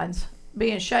morons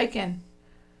being shaken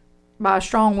by a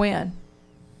strong wind.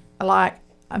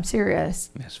 I'm serious.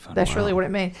 That's funny. That's really what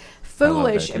it means.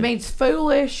 Foolish. It means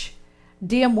foolish,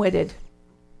 dim-witted.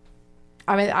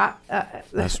 I mean,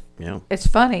 it's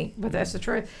funny, but that's the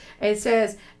truth. It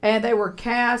says, and they were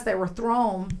cast, they were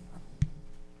thrown,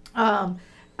 and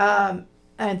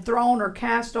thrown or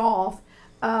cast off.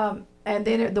 And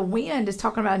then the wind is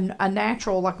talking about a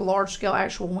natural, like a large-scale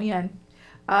actual wind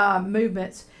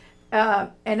movements.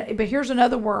 But here's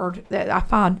another word that I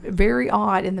find very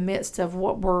odd in the midst of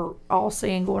what we're all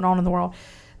seeing going on in the world.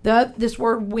 This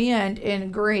word wind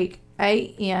in Greek,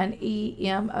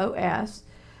 Aneemos.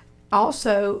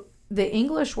 Also, the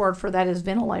English word for that is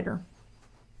ventilator.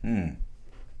 Ain't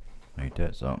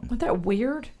that something? Isn't that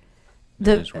weird?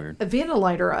 That is weird. A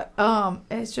ventilator.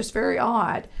 It's just very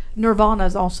odd. Nirvana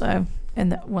is also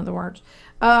in one of the words.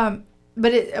 But then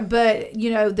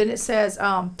it says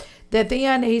that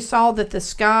then he saw that the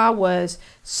sky was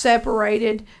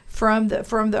separated from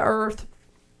the earth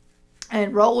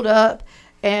and rolled up.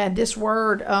 And this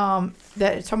word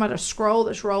that it's talking about a scroll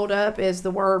that's rolled up is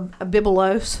the word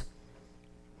biblos.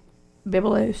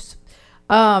 Biblos.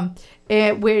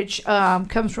 Which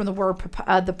comes from the word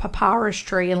the papyrus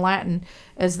tree in Latin,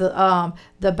 as the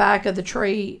back of the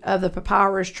tree of the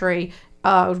papyrus tree,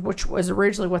 which was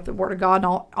originally what the Word of God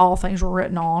and all things were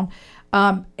written on.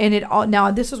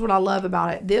 Now this is what I love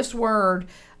about it. This word,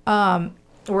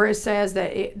 where it says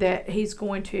that he's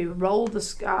going to roll the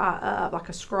sky up like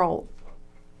a scroll.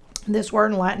 This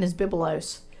word in Latin is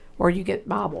biblos, where you get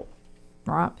Bible,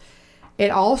 right? It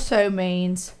also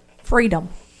means freedom.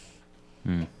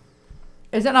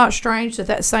 Is it not strange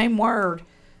that same word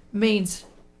means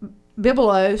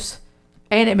biblos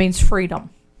and it means freedom?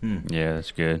 Yeah,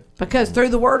 that's good. Because through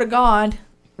the Word of God,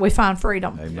 we find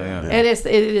freedom. Amen. It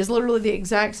is literally the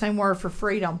exact same word for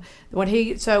freedom.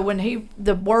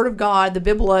 The Word of God, the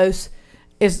biblos,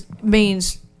 this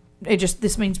means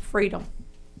freedom.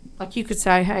 Like you could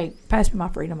say, "Hey, pass me my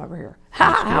freedom over here."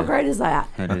 How great is that?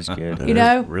 That is good. That you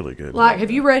know, is really good. Like,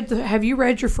 have you read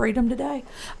your freedom today?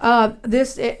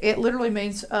 It literally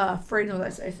means freedom.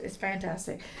 It's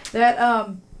fantastic. That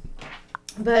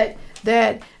But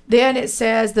that then it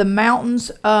says the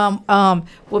mountains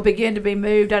will begin to be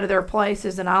moved out of their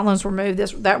places, and islands were moved.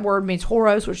 That word means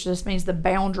horos, which just means the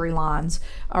boundary lines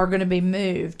are going to be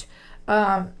moved.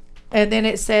 And then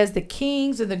it says the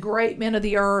kings and the great men of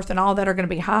the earth and all that are going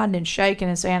to be hiding and shaking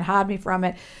and saying, hide me from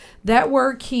it. That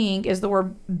word king is the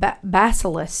word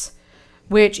basileus,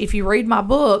 which if you read my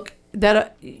book,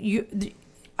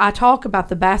 I talk about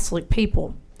the Basilic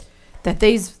people. That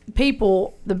these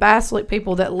people, the Basilic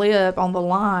people that live on the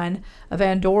line of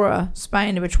Andorra,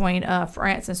 Spain, between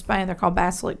France and Spain, they're called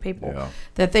Basilic people. Yeah.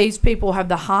 That these people have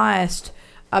the highest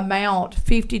amount,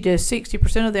 50 to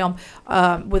 60% of them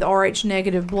with Rh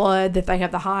negative blood, that they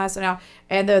have the highest.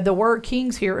 And the word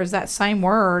kings here is that same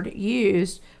word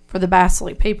used for the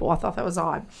Basilic people. I thought that was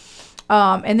odd.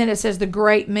 And then it says the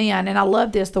great men, and I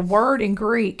love this. The word in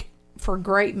Greek for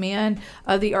great men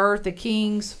of the earth, the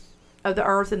kings of the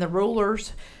earth and the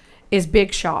rulers, is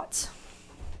big shots.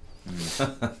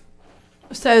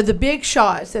 So the big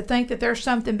shots that think that there's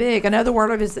something big. Another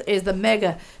word of it is the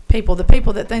mega people, the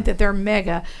people that think that they're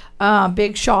mega,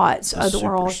 big shots of the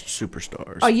world.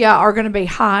 Superstars. Are going to be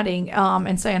hiding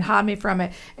and saying, hide me from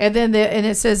it. And then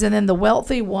it says, and then the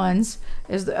wealthy ones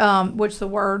is which the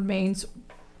word means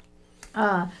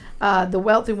the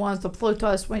wealthy ones, the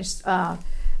plutos, which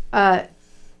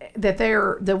that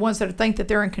they're the ones that think that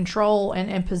they're in control and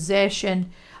in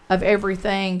possession of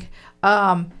everything,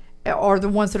 are the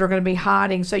ones that are going to be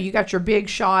hiding. So you got your big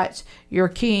shots, your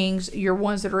kings, your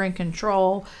ones that are in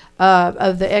control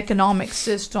of the economic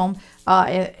system.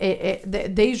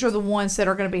 These are the ones that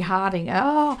are going to be hiding.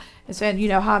 And saying,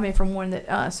 hide me from one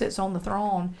that sits on the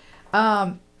throne.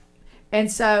 And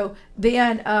so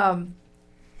then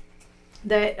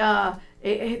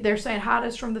they're saying, hide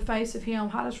us from the face of him,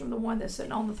 hide us from the one that's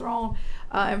sitting on the throne,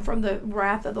 and from the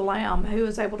wrath of the Lamb, who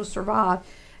is able to survive.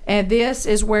 And this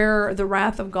is where the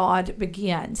wrath of God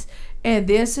begins. And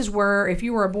this is where, if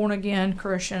you were a born-again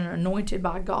Christian, anointed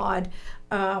by God,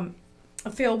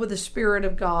 filled with the Spirit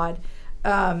of God,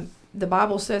 the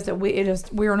Bible says that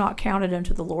we are not counted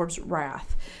unto the Lord's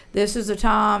wrath. This is a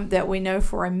time that we know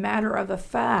for a matter of a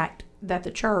fact that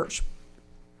the true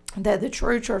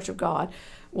church of God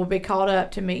will be caught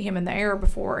up to meet him in the air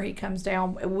before he comes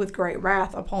down with great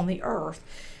wrath upon the earth.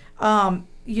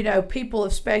 People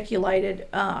have speculated,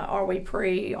 are we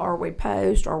pre, are we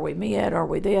post, are we mid, are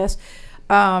we this?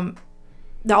 The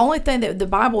only thing that the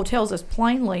Bible tells us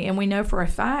plainly, and we know for a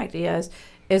fact, is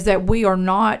that we are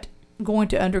not going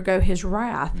to undergo his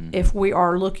wrath if we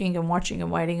are looking and watching and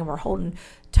waiting, and we're holding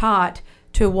tight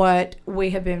to what we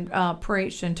have been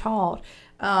preached and taught.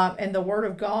 And the Word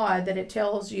of God, that it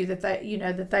tells you that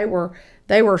they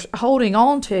were holding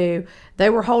on to.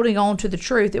 They were holding on to the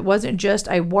truth. It wasn't just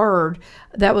a word.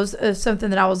 That was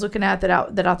something that I was looking at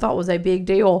that I thought was a big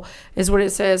deal, is what it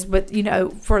says. But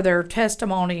for their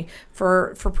testimony,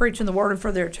 for preaching the word, and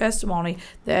for their testimony,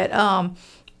 that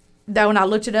when I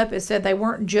looked it up, it said they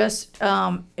weren't just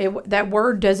that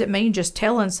word doesn't mean just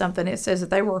telling something. It says that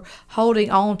they were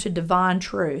holding on to divine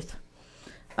truth.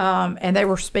 And they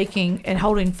were speaking and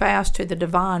holding fast to the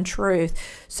divine truth.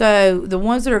 So the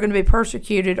ones that are going to be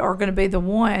persecuted are going to be the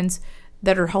ones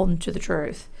that are holding to the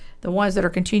truth, the ones that are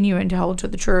continuing to hold to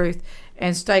the truth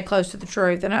and stay close to the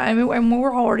truth. And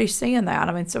we're already seeing that.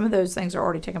 I mean, some of those things are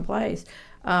already taking place,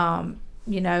 in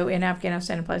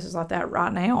Afghanistan and places like that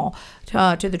right now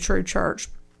to the true church.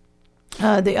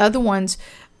 The other ones,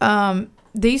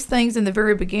 these things in the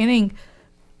very beginning,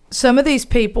 some of these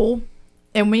people.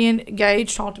 And me and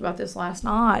Gage talked about this last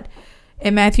night.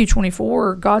 In Matthew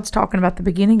 24, God's talking about the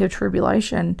beginning of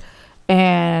tribulation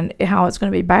and how it's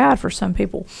going to be bad for some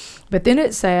people. But then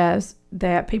it says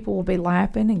that people will be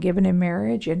laughing and giving in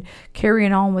marriage and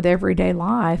carrying on with everyday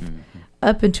life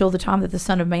up until the time that the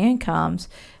Son of Man comes.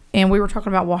 And we were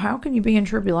talking about, well, how can you be in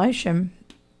tribulation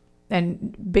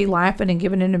and be laughing and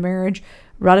giving into marriage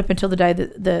right up until the day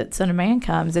that the Son of Man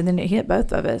comes? And then it hit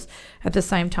both of us at the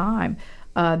same time.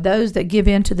 Those that give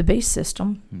in to the beast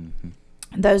system,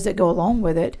 those that go along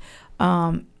with it,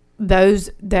 those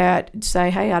that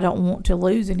say, hey, I don't want to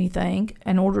lose anything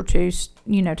in order to,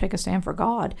 take a stand for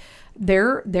God,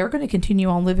 they're going to continue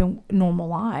on living normal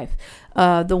life.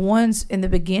 The ones in the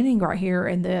beginning right here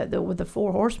with the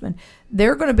four horsemen,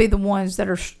 they're going to be the ones that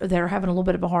are having a little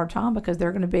bit of a hard time, because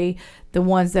they're going to be the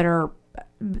ones that are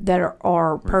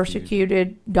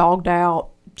persecuted, dogged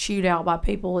out, chewed out by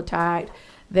people, attacked.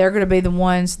 They're going to be the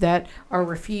ones that are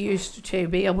refused to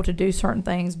be able to do certain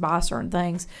things, buy certain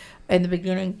things in the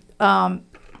beginning.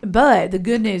 But the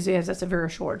good news is that's a very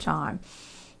short time.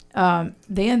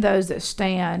 Then those that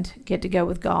stand get to go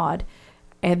with God.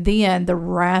 And then the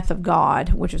wrath of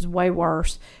God, which is way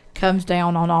worse, comes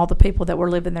down on all the people that were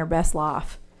living their best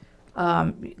life.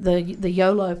 The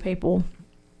YOLO people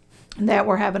that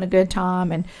were having a good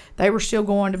time, and they were still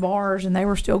going to bars, and they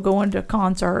were still going to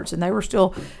concerts, and they were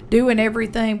still doing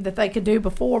everything that they could do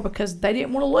before because they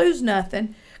didn't want to lose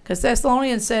nothing. Because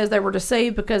Thessalonians says they were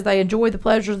deceived because they enjoyed the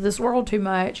pleasures of this world too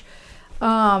much.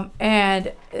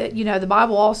 And the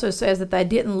Bible also says that they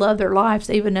didn't love their lives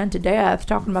even unto death,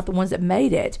 talking about the ones that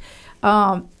made it.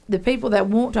 The people that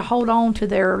want to hold on to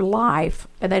their life,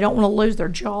 and they don't want to lose their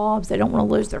jobs, they don't want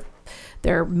to lose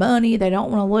their money, they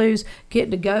don't want to lose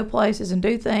getting to go places and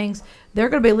do things, they're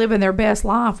going to be living their best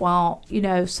life while,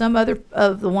 some other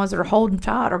of the ones that are holding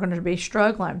tight are going to be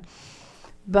struggling.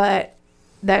 But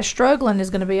that struggling is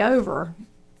going to be over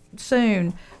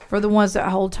soon for the ones that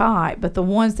hold tight. But the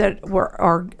ones that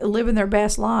are living their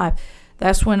best life,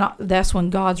 that's when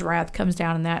God's wrath comes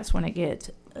down, and that's when it gets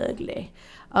ugly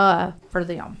for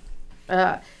them.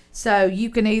 So you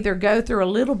can either go through a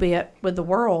little bit with the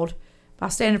world by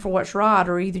standing for what's right,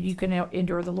 or either you can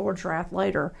endure the Lord's wrath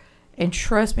later. And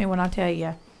trust me when I tell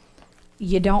you,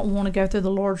 you don't want to go through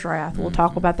the Lord's wrath. We'll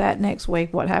talk about that next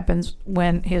week, what happens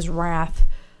when his wrath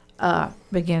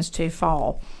begins to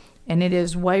fall. And it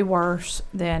is way worse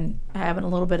than having a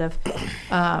little bit of,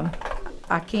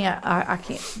 I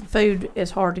can't, food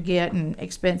is hard to get and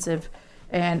expensive,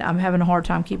 and I'm having a hard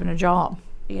time keeping a job,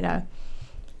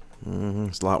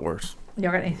 It's a lot worse.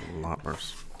 Y'all got any? A lot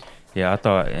worse. Yeah, I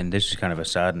thought, and this is kind of a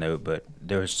side note, but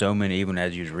there were so many, even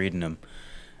as you was reading them,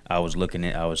 I was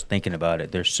thinking about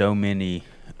it. There's so many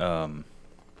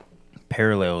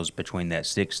parallels between that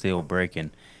sixth seal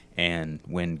breaking and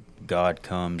when God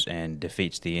comes and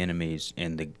defeats the enemies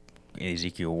in the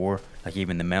Ezekiel war, like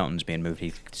even the mountains being moved.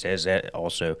 He says that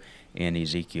also in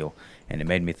Ezekiel. And it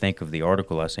made me think of the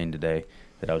article I seen today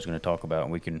that I was going to talk about,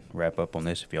 and we can wrap up on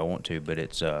this if y'all want to, but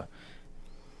it's a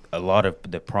lot of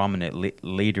the prominent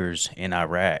leaders in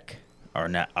Iraq,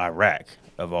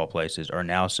 of all places, are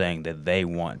now saying that they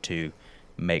want to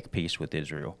make peace with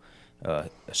Israel.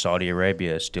 Saudi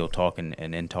Arabia is still talking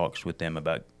and in talks with them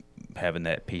about having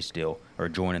that peace deal or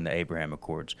joining the Abraham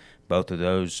Accords. Both of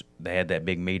those, they had that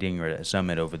big meeting or that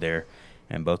summit over there,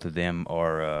 and both of them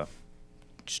are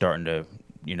starting to,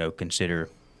 consider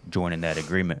joining that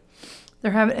agreement. Who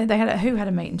had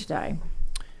a meeting today?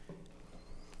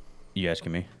 You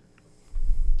asking me?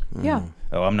 Yeah.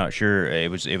 Oh, I'm not sure.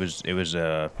 It was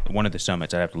one of the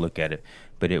summits. I'd have to look at it,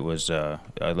 but it was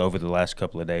over the last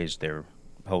couple of days they're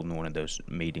holding one of those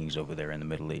meetings over there in the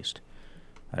Middle East.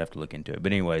 I'd have to look into it.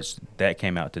 But anyways, that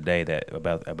came out today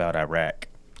about Iraq.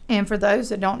 And for those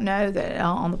that don't know that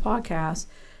on the podcast,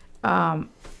 the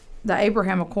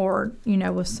Abraham Accord,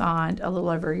 was signed a little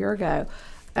over a year ago.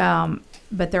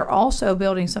 But they're also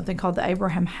building something called the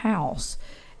Abraham House.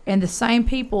 And the same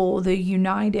people, the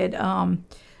United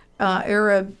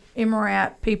Arab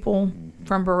Emirat people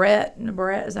from Beret,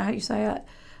 is that how you say it?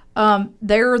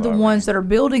 They're the ones that are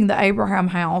building the Abraham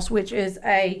House, which is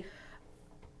a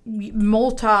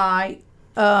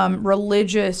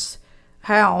multi-religious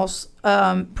house.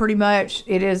 Pretty much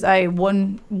it is a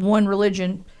one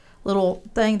religion little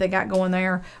thing they got going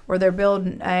there, where they're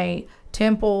building a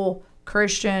temple,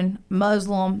 Christian,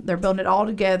 Muslim. They're building it all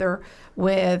together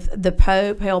with the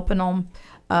Pope helping them,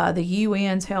 the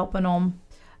UN's helping them.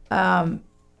 There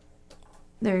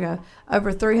you go.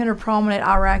 Over 300 prominent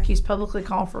Iraqis publicly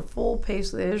call for full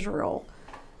peace with Israel.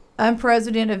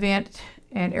 Unprecedented event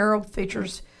in Arab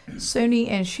features Sunni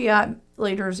and Shiite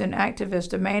leaders and activists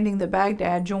demanding that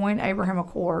Baghdad join Abraham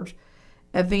Accords.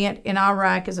 Event in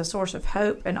Iraq is a source of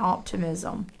hope and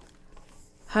optimism.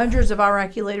 Hundreds of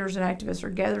Iraqi leaders and activists are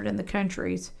gathered in the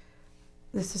country's,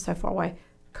 this is so far away,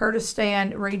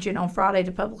 Kurdistan region on Friday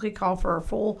to publicly call for a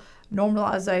full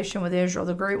normalization with Israel.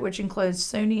 The group, which includes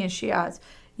Sunni and Shiites,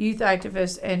 youth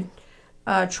activists, and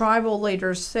tribal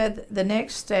leaders, said the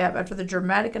next step after the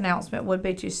dramatic announcement would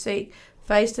be to seek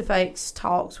face-to-face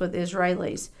talks with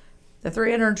Israelis. The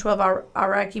 312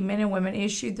 Iraqi men and women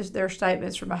issued their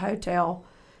statements from a hotel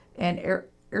in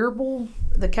Erbil,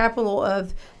 the capital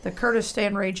of the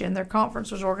Kurdistan region. Their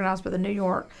conference was organized by the New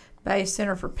York-based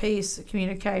Center for Peace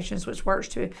Communications, which works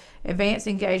to advance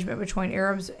engagement between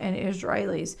Arabs and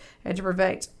Israelis and to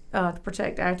protect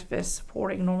activists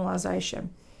supporting normalization.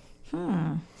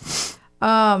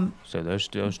 So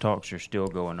those talks are still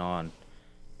going on,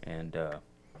 and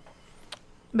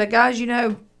but guys,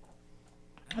 the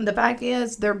fact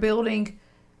is they're building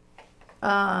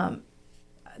an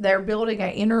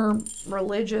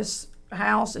inter-religious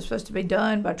house. It's supposed to be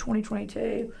done by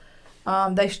 2022.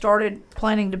 They started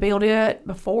planning to build it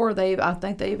before I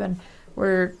think they even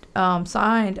were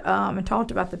signed and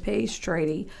talked about the peace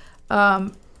treaty.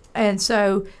 And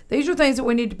so these are things that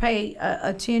we need to pay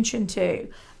attention to.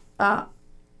 I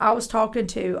was talking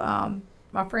to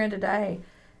my friend today,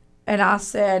 and I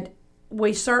said,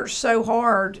 we search so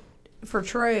hard for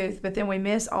truth, but then we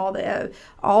miss all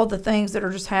the things that are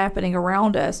just happening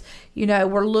around us. You know,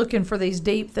 we're looking for these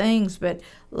deep things, but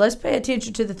let's pay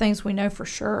attention to the things we know for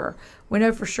sure. We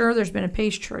know for sure there's been a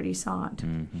peace treaty signed.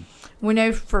 Mm-hmm. We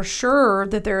know for sure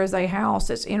that there is a house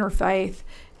that's interfaith,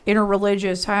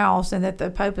 interreligious house, and that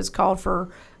the Pope has called for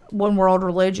one world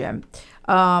religion.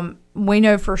 We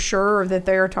know for sure that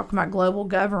they're talking about global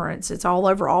governance. It's all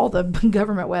over all the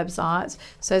government websites,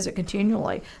 says it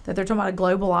continually, that they're talking about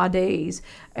global IDs,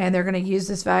 and they're going to use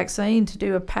this vaccine to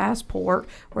do a passport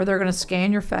where they're going to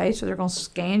scan your face or they're going to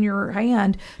scan your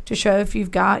hand to show if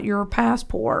you've got your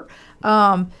passport.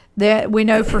 That we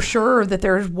know for sure that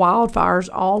there's wildfires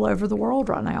all over the world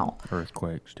right now.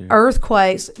 Earthquakes, too.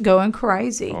 Earthquakes going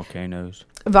crazy.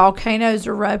 Volcanoes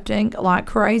erupting like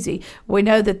crazy. We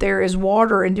know that there is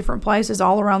water in different places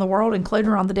all around the world,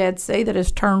 including around the Dead Sea, that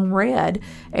has turned red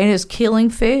and is killing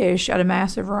fish at a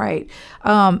massive rate.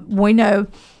 We know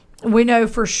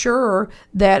for sure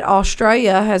that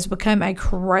Australia has become a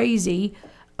crazy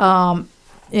Nazi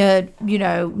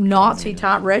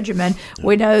type regimen.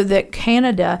 We know that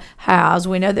Canada has.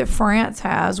 We know that France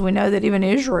has. We know that even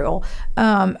Israel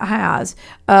has.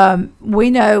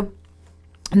 We know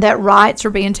that rights are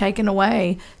being taken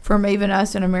away from even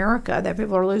us in America, that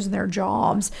people are losing their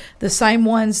jobs. The same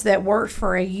ones that worked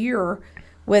for a year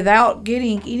without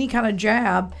getting any kind of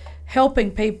jab,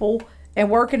 helping people and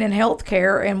working in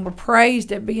healthcare and were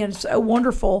praised at being so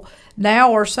wonderful,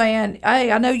 now are saying,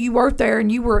 hey, I know you worked there and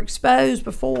you were exposed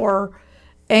before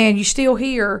and you're still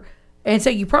here. And so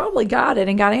you probably got it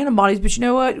and got antibodies, but you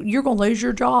know what? You're going to lose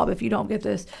your job if you don't get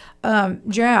this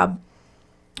jab.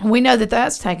 We know that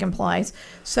that's taking place.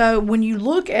 So when you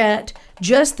look at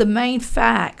just the main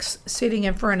facts sitting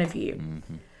in front of you,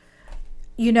 mm-hmm.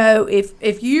 You know,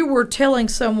 if you were telling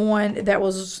someone that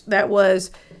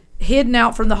was hidden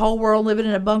out from the whole world, living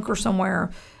in a bunker somewhere,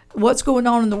 what's going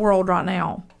on in the world right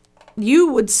now,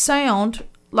 you would sound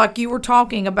like you were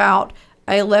talking about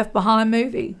a Left Behind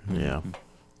movie. Yeah.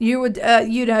 You would,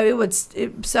 let's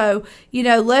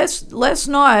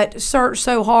not search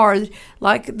so hard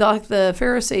like the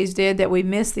Pharisees did, that we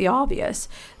miss the obvious,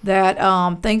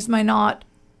 that things may not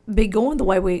be going the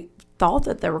way we thought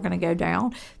that they were going to go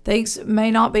down. Things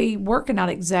may not be working out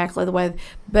exactly the way,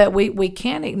 but we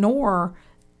can't ignore.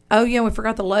 Oh yeah, we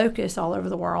forgot the locusts all over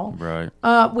the world. Right.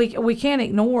 We can't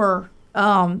ignore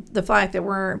the fact that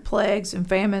we're in plagues and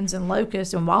famines and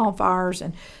locusts and wildfires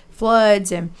and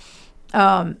floods and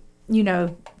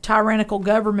tyrannical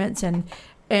governments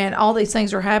and all these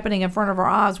things are happening in front of our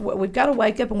eyes. We've got to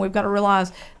wake up and we've got to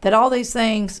realize that all these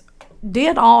things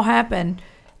did all happen.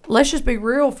 Let's just be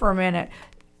real for a minute.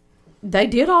 They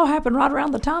did all happen right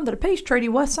around the time that a peace treaty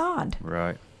was signed.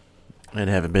 Right.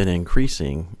 And have been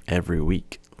increasing every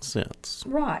week since.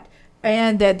 Right.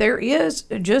 And that there is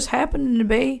just happening to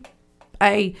be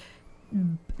a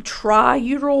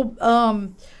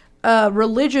triural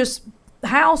religious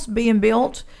house being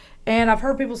built. And I've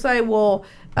heard people say, well,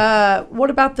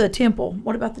 what about the temple?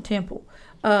 What about the temple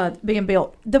being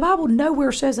built? The Bible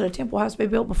nowhere says that a temple has to be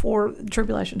built before the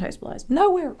tribulation takes place.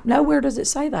 Nowhere does it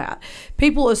say that.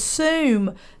 People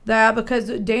assume that because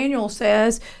Daniel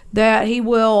says that he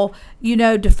will,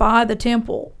 defy the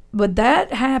temple. But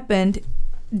that happened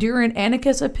during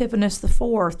Antiochus Epiphanes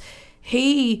IV.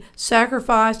 He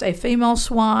sacrificed a female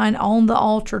swine on the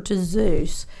altar to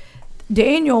Zeus.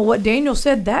 What Daniel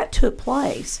said, that took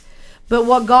place. But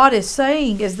what God is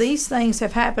saying is these things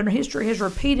have happened. History has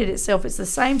repeated itself. It's the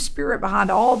same spirit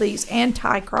behind all these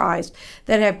antichrists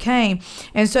that have came.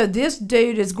 And so this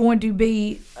dude is going to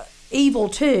be evil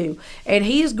too. And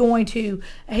he's going to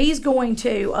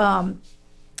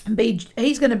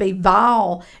be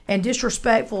vile and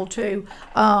disrespectful to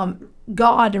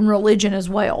God and religion as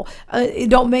well. It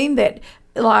don't mean that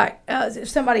if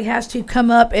somebody has to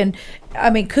come up and,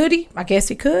 could he? I guess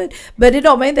he could, but it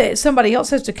don't mean that somebody else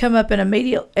has to come up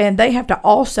and they have to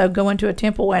also go into a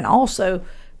temple and also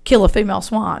kill a female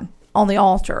swine on the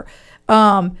altar.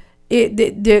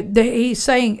 He's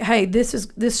saying, hey, this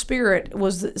spirit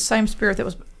was the same spirit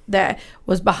that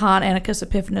was behind Antiochus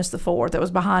Epiphanes IV, that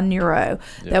was behind Nero,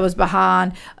 that was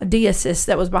behind Decius,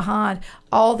 that was behind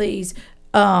all these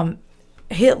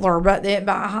Hitler, but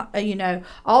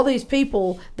all these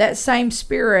people. That same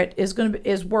spirit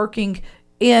is working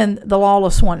in the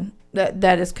lawless one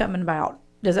that is coming about.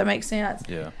 Does that make sense?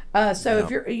 Yeah.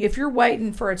 If you're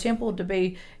waiting for a temple to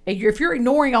be, if you're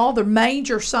ignoring all the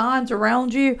major signs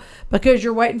around you because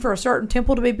you're waiting for a certain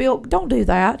temple to be built, don't do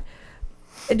that.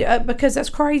 because that's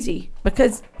crazy.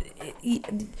 Because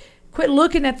quit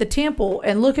looking at the temple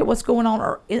and look at what's going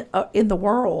on in the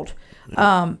world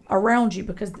around you,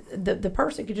 because the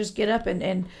person could just get up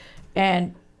and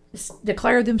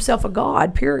declare themselves a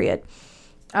god, period.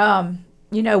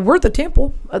 We're the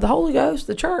temple of the Holy Ghost.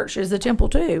 The church is the temple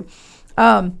too.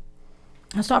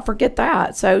 Let's not forget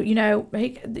that. So,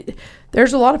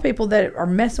 there's a lot of people that are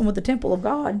messing with the temple of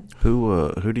God.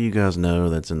 Who do you guys know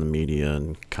that's in the media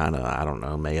and kind of, I don't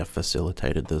know, may have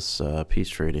facilitated this peace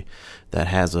treaty that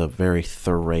has a very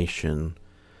Thracian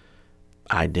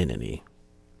identity?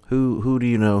 Who do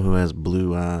you know who has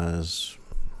blue eyes,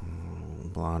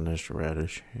 blondish,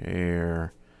 reddish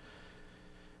hair,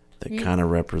 that kind of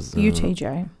represents... You,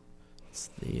 TJ.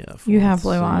 You have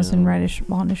blue eyes and reddish,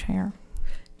 blondish hair.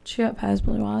 Chip has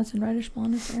blue eyes and reddish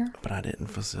blondish hair. But I didn't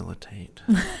facilitate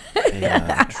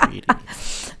a treaty.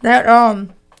 That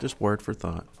just word for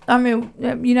thought. I mean,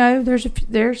 there's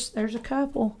a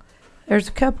couple. There's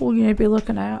a couple you need to be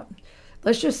looking at.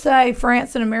 Let's just say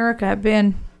France and America have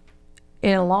been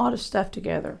in a lot of stuff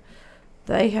together.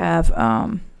 They have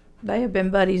been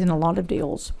buddies in a lot of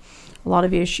deals, a lot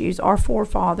of issues. Our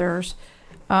forefathers,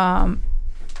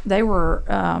 they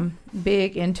were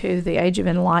big into the Age of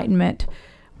Enlightenment,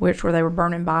 which where they were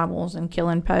burning Bibles and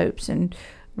killing popes, and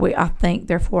I think,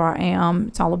 therefore I am.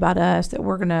 It's all about us, that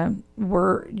you're gonna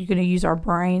use our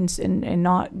brains and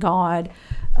not God.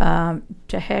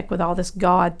 To heck with all this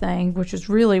God thing, which is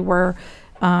really where,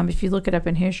 if you look it up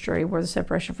in history, where the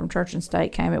separation from church and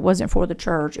state came. It wasn't for the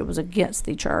church; it was against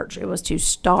the church. It was to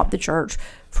stop the church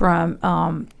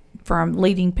from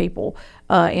leading people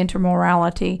into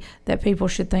morality, that people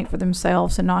should think for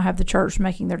themselves and not have the church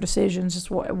making their decisions.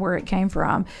 Is where it came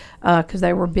from, because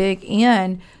they were big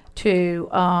into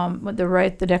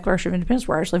the Declaration of Independence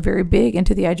were actually very big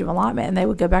into the Age of Enlightenment, and they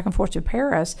would go back and forth to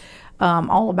Paris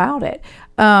all about it.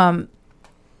 And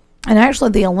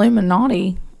actually, the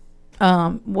Illuminati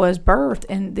was birthed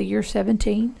in the year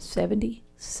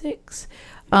 1776.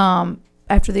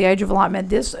 After the Age of Enlightenment,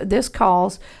 this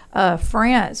calls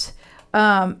France,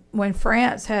 when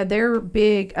France had their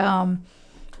big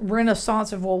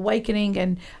Renaissance of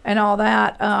awakening and all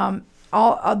that.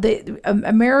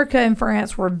 America and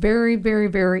France were very, very,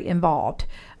 very involved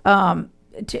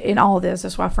in all of this.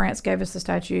 That's why France gave us the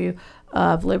Statue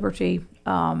of Liberty.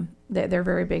 They're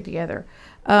very big together.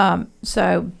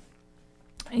 So,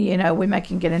 we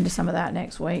can get into some of that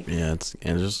next week. Yeah,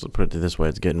 and just to put it this way,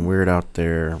 it's getting weird out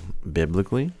there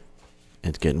biblically.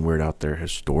 It's getting weird out there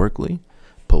historically,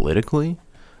 politically.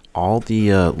 All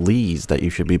the lees that you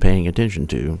should be paying attention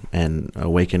to and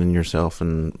awakening yourself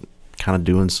and kind of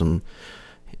doing some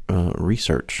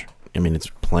research. I mean, it's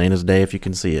plain as day if you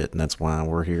can see it, and that's why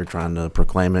we're here trying to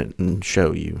proclaim it and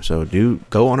show you. So do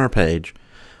go on our page,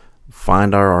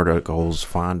 find our articles,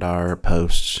 find our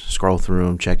posts, scroll through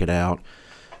them, check it out,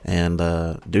 and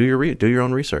do your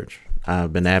own research.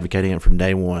 I've been advocating it from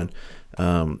day one.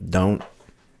 Don't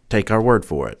take our word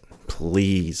for it.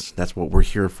 Please, that's what we're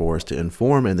here for, is to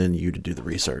inform and then you to do the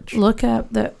research. Look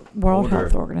up the World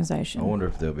Health Organization. I wonder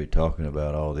if they'll be talking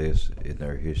about all this in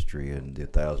their history in the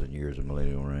 1,000 years of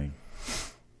millennial reign.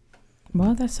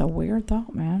 Well, that's a weird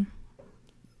thought, man.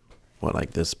 What,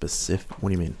 like this specific? What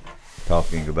do you mean?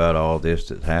 Talking about all this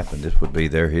that happened, this would be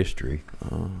their history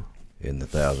in the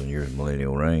 1,000 years of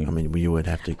millennial reign. I mean, you would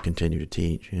have to continue to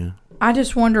teach, yeah. I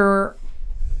just wonder,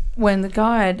 when the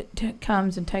God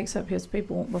comes and takes up his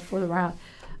people before the wrath,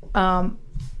 I'm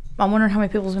wondering how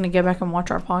many people is going to go back and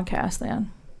watch our podcast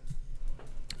then.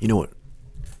 You know what?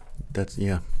 That's,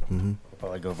 yeah. Mm-hmm.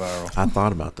 Probably go viral. I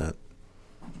thought about that.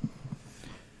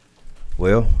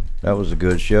 Well, that was a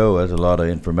good show. There's a lot of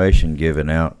information given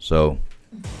out. So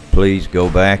please go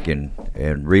back and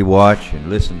rewatch and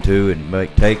listen to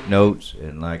and take notes.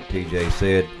 And like TJ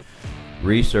said,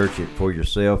 research it for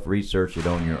yourself. Research it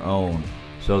on your own,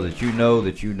 so that you know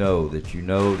that you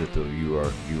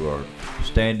are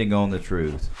standing on the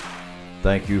truth.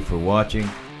 Thank you for watching,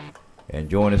 and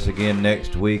join us again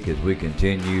next week as we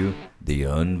continue the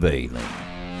unveiling.